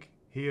training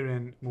here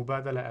in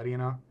Mubadala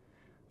Arena.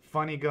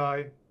 Funny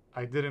guy.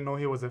 I didn't know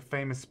he was a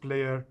famous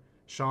player.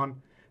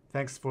 Sean,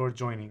 thanks for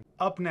joining.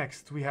 Up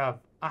next, we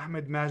have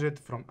Ahmed Maged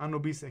from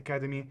Anubis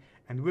Academy,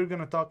 and we're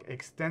gonna talk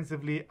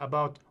extensively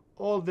about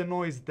all the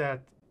noise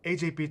that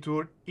AJP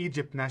Tour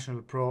Egypt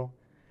National Pro,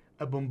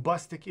 a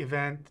bombastic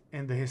event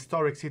in the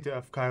historic city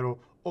of Cairo,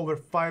 over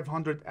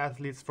 500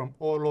 athletes from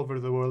all over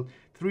the world,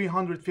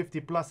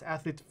 350 plus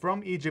athletes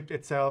from Egypt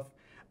itself.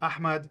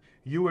 Ahmed,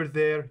 you were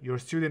there, your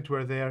students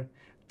were there.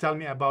 Tell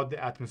me about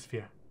the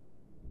atmosphere.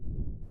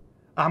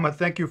 Ahmed,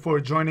 thank you for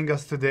joining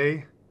us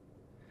today.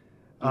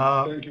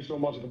 Thank you so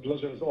much. The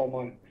pleasure is all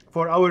mine.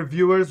 For our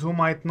viewers who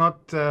might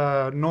not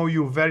know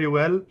you very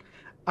well,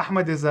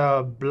 Ahmed is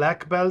a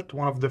black belt,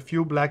 one of the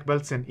few black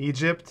belts in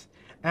Egypt,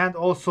 and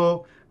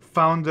also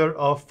founder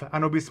of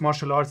Anubis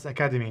Martial Arts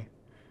Academy.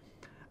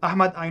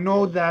 Ahmed, I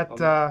know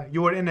that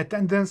you were in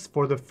attendance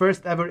for the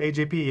first ever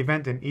AJP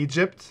event in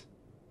Egypt.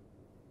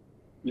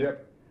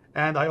 Yep.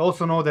 And I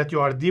also know that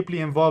you are deeply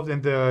involved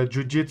in the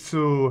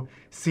Jiu-Jitsu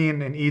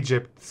scene in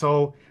Egypt.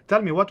 So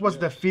tell me, what was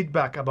the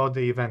feedback about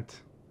the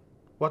event?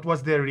 What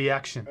was their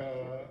reaction?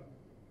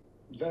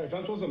 The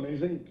event was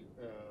amazing.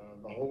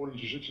 The whole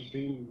Jiu-Jitsu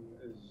scene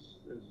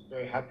is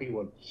very happy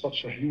with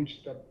such a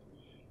huge step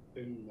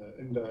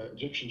in the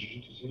Egyptian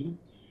Jiu-Jitsu scene.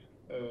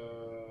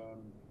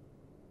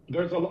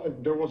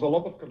 There was a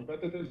lot of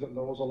competitors, and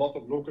there was a lot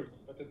of local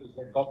competitors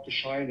that got to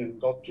shine and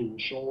got to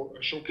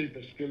showcase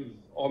their skills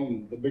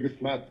on the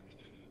biggest mat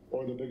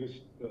or the biggest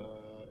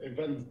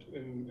event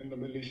in the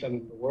Middle East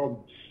and in the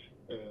world.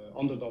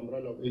 under the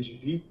umbrella of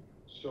AJP.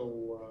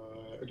 So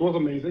it was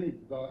amazing.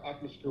 The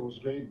atmosphere was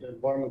great. The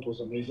environment was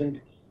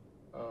amazing.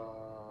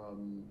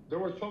 There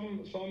were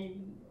some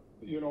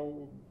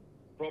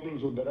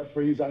problems with the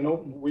referees. I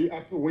know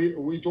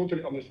we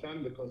totally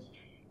understand because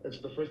it's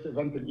the first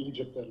event in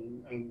Egypt,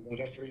 and the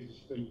referees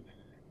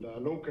the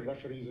local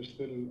referees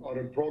are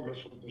in progress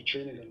with the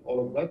training and all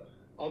of that.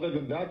 Other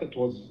than that, it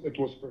was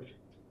perfect.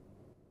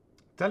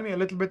 Tell me a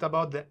little bit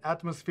about the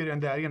atmosphere in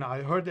the arena.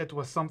 I heard it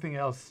was something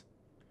else.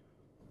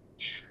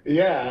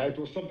 Yeah, it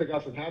was something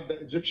else. It had the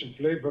Egyptian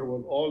flavor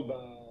with all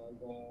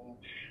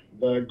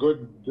the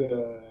good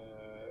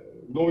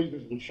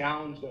noises and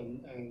sounds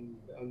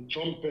and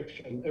trumpets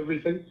and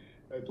everything.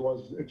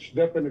 It's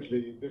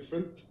definitely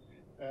different.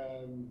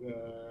 And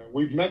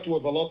we've met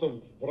with a lot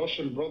of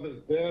Russian brothers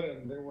there,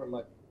 and they were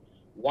like,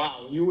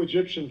 "Wow, you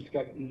Egyptians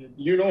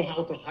you know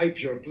how to hype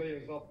your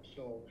players up."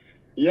 So,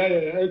 yeah,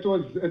 it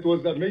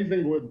was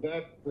amazing with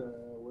that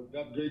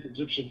great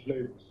Egyptian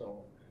flavor.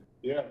 So,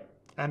 yeah.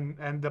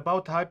 And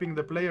about hyping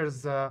the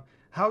players,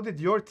 how did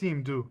your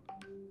team do?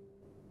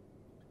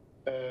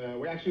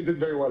 We actually did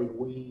very well.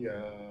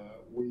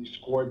 We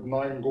scored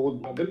 9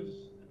 gold medals,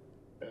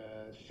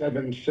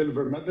 7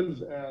 silver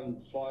medals, and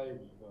 5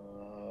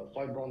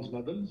 bronze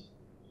medals.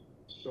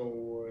 So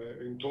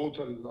in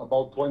total,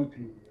 about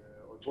 20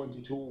 or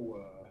 22,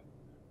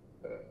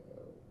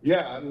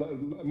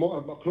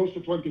 close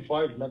to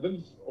 25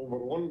 medals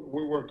overall.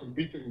 We were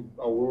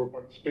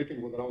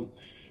participating with around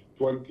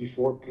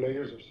 24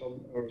 players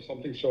or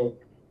something. So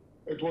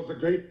it was a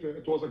great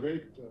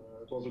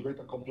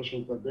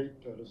accomplishment, a great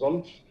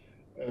results.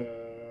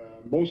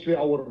 Mostly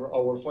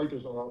our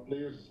fighters or our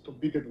players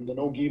competed in the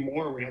no-gi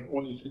more. We had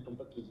only 3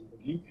 competitors in the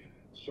gi.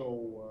 So,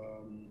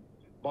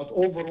 but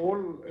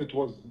overall,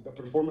 the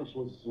performance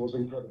was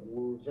incredible.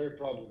 We were very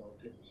proud of our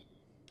players.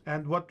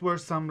 And what were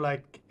some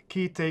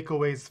key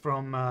takeaways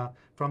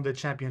from the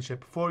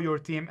championship for your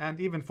team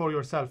and even for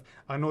yourself?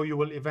 I know you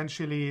will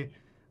eventually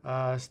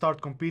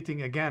start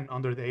competing again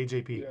under the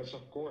AJP. Yes,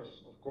 of course.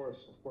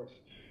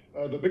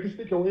 The biggest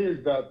takeaway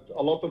is that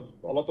a lot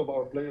of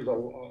our players, a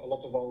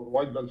lot of our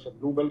white belts and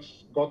blue belts,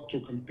 got to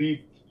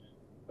compete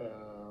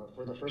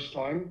for the first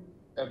time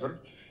ever,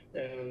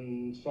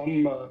 and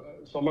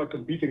some are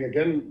competing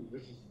again.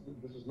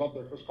 This is not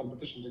their first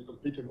competition. They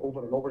competed over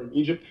and over in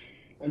Egypt,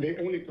 and they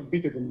only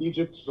competed in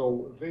Egypt,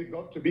 so they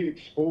got to be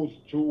exposed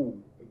to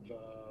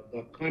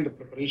the kind of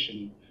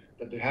preparation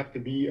that they have to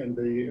be, and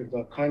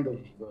the kind of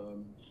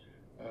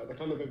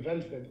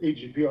events that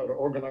AJP are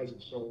organizing.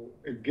 So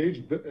it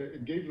gave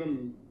them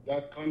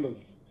that kind of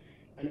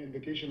an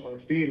indication or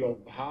a feel of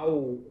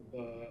how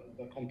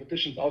the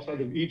competitions outside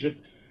of Egypt,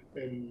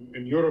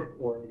 in Europe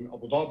or in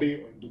Abu Dhabi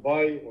or in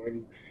Dubai or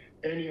in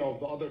any of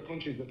the other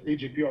countries that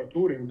AJP are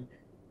touring,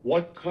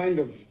 what kind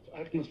of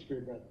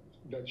atmosphere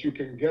that you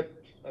can get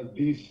at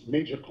these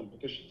major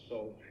competitions. So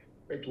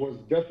it was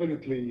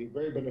definitely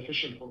very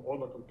beneficial for all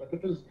the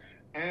competitors,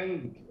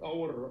 and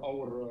our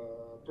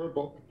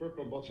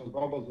purple belts and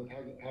brown belts that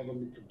haven't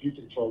been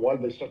competing for a while,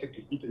 they started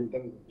competing and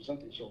then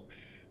representing. So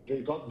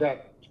they got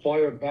that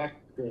fire back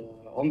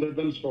under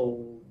them. So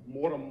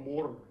more and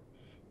more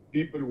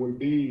people will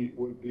be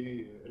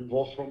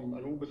involved from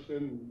Anubis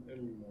in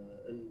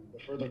the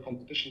further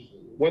competitions,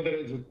 whether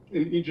it's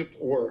in Egypt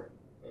or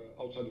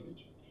outside of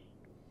Egypt.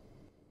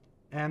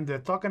 And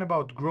talking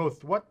about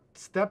growth, what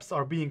steps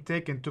are being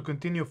taken to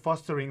continue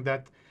fostering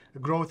that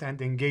growth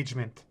and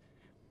engagement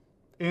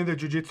in the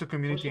jiu-jitsu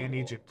community in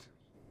Egypt?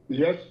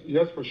 Yes,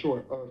 for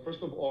sure.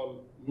 First of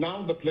all,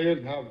 now the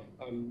players have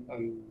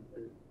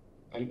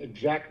an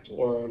exact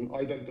or an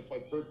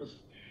identified purpose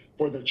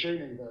for their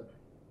training. That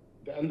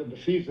the end of the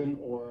season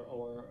or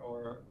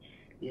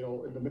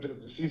in the middle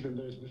of the season,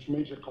 there's this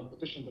major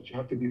competition that you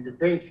have to be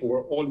preparing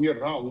for all year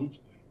round.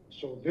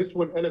 So this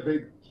will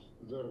elevate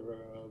their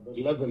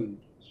level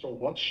so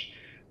much.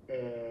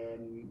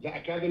 The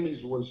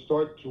academies will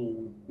start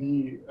to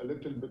be a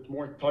little bit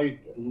more tight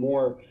and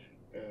more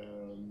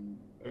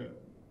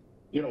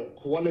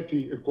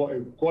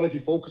quality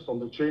focused on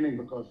the training,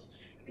 because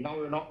now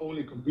you're not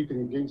only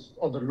competing against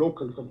other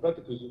local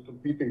competitors, you're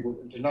competing with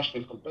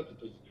international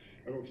competitors.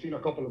 And we've seen a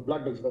couple of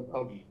black belts that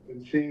I've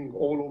been seeing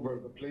all over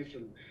the place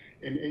in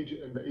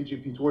the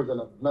AJP tours,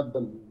 and I've met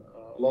them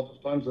a lot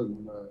of times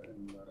in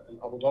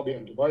Abu Dhabi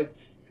and Dubai.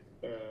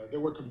 They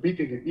were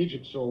competing in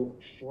Egypt. So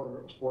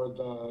for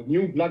the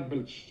new black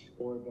belts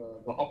or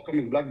the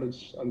upcoming black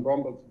belts and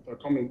brown belts that are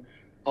coming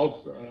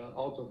out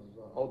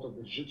of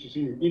the jiu-jitsu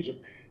scene in Egypt,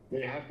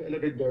 they have to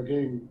elevate their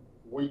game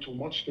way too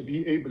much to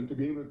be able to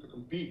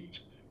compete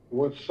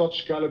with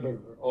such caliber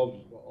of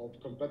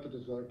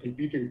competitors that are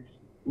competing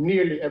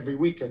nearly every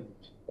weekend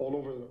all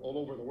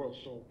over the world.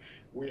 So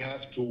we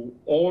have to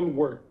all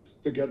work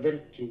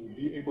together to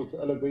be able to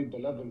elevate the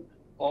level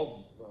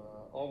of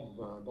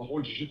the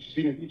whole jiu-jitsu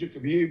scene in Egypt,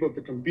 to be able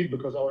to compete,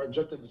 because our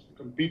objective is to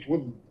compete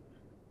with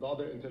the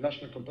other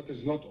international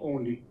competitors, not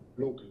only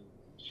local.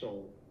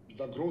 So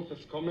the growth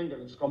is coming,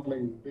 and it's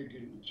coming big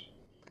in Egypt.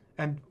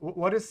 And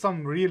what is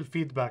some real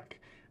feedback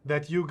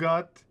that you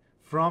got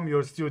from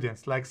your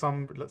students, like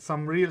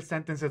some real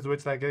sentences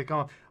which like they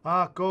come,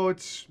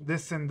 coach,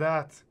 this and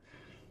that?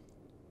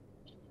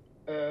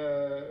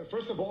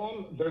 First of all,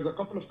 there's a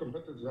couple of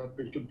competitors that have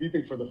been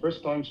competing for the first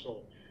time. So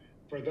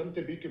for them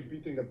to be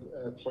competing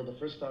for the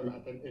first time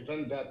at an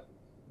event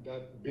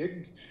that big,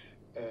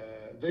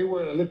 they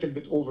were a little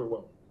bit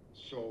overwhelmed.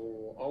 So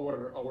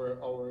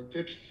our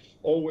tips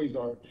always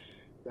are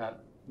that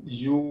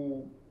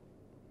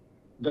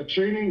the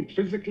training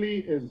physically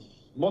is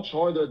much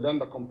harder than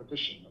the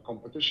competition. The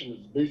competition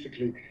is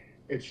basically,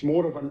 it's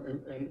more of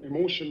an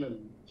emotional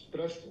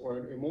stress or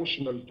an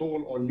emotional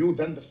toll on you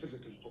than the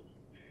physical toll.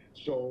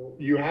 So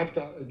you have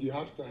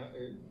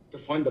to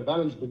find the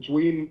balance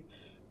between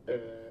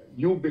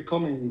you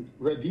becoming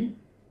ready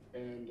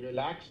and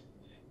relaxed,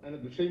 and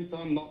at the same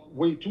time not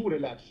way too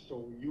relaxed, so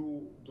you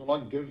do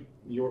not give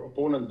your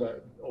opponent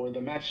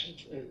the match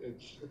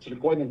it's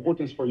required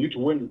importance for you to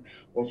win,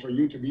 or for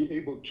you to be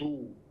able to,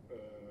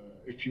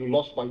 if you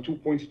lost by 2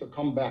 points, to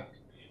come back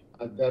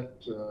at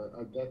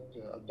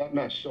that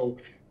match. So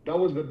that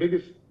was the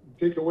biggest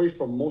takeaway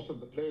from most of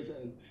the players,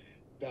 and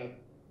that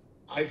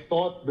I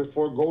thought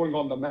before going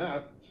on the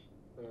mat.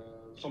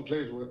 Some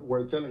players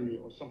were telling me,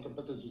 or some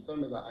competitors were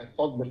telling me, that I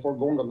thought before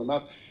going on the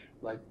mat,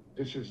 like,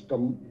 this is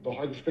the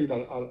hardest thing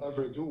that I'll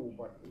ever do.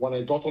 But when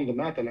I got on the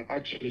mat and I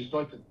actually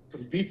started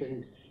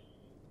competing,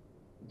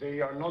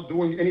 they are not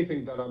doing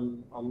anything that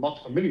I'm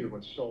not familiar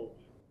with. So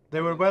they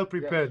were well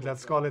prepared.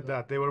 Let's call it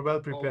that. They were well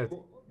prepared.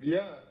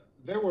 Yeah,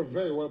 they were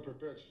very well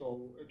prepared.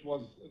 So it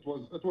was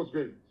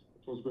great.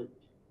 It was great.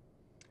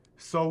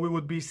 So we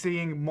would be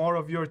seeing more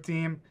of your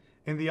team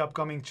in the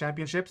upcoming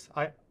championships.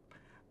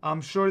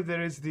 I'm sure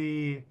there is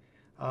the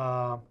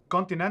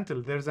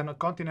continental. There's a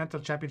continental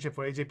championship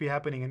for AJP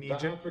happening in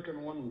Egypt.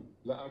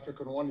 The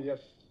African one, yes.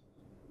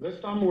 This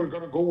time we're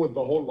gonna go with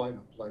the whole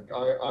lineup. Like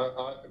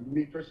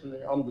me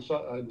personally,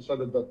 I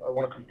decided that I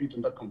want to compete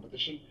in that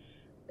competition,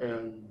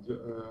 and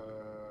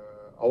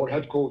our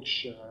head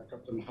coach,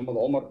 Captain Muhammad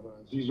Omar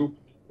Zizou,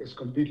 is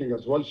competing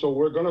as well. So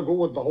we're gonna go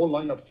with the whole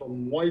lineup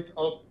from white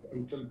up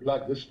until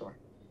black this time.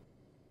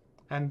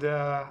 And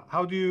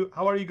how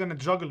are you gonna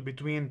juggle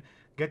between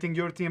getting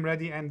your team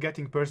ready and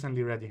getting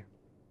personally ready?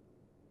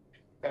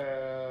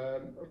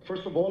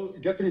 First of all,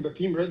 getting the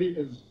team ready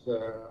is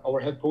our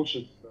head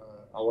coach's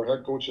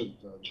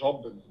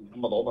job, and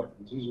Muhammad Omar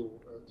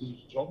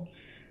Zizou's job.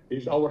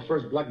 He's our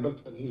first black belt,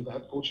 and he's the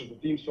head coach of the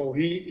team. So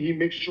he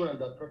makes sure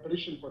that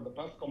preparation for the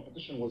past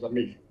competition was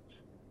amazing,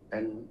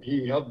 and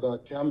he held the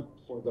camp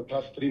for the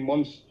past 3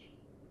 months.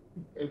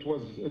 It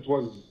was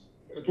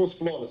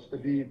flawless, to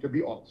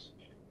be honest.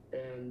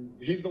 And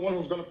he's the one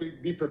who's going to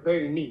be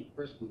preparing me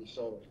personally.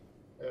 So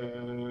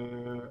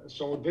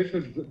this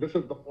is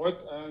the part,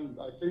 and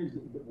I think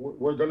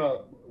we're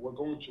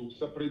going to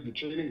separate the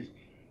trainings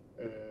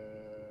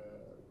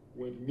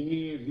with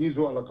me,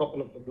 Zizou, and a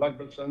couple of the black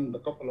belts, and a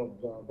couple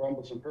of brown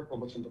belts and purple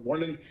belts in the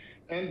morning,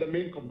 and the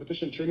main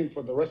competition training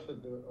for the rest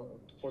of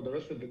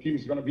the team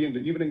is going to be in the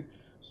evening.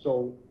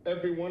 So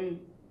everyone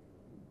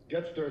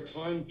gets their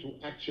time to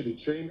actually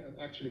train and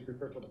actually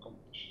prepare for the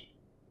competition.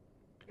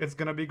 It's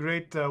going to be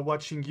great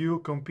watching you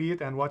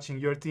compete and watching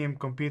your team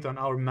compete on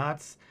our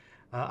mats.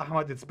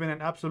 Ahmed, it's been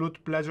an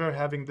absolute pleasure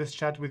having this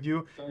chat with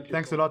you.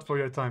 Thanks a lot for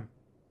your time.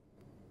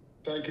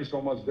 Thank you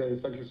so much,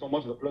 Dave. Thank you so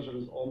much. The pleasure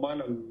is all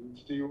mine, and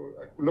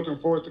looking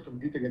forward to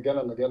competing again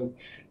and again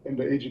in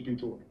the AJP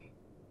tour.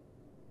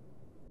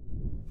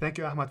 Thank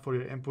you, Ahmed, for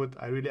your input.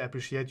 I really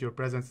appreciate your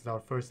presence in our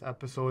first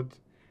episode.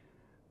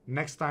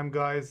 Next time,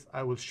 guys,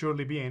 I will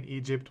surely be in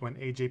Egypt when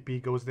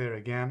AJP goes there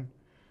again.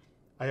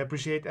 I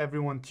appreciate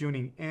everyone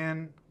tuning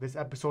in. This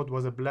episode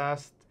was a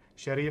blast.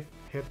 Sharif,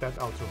 hit that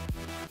outro.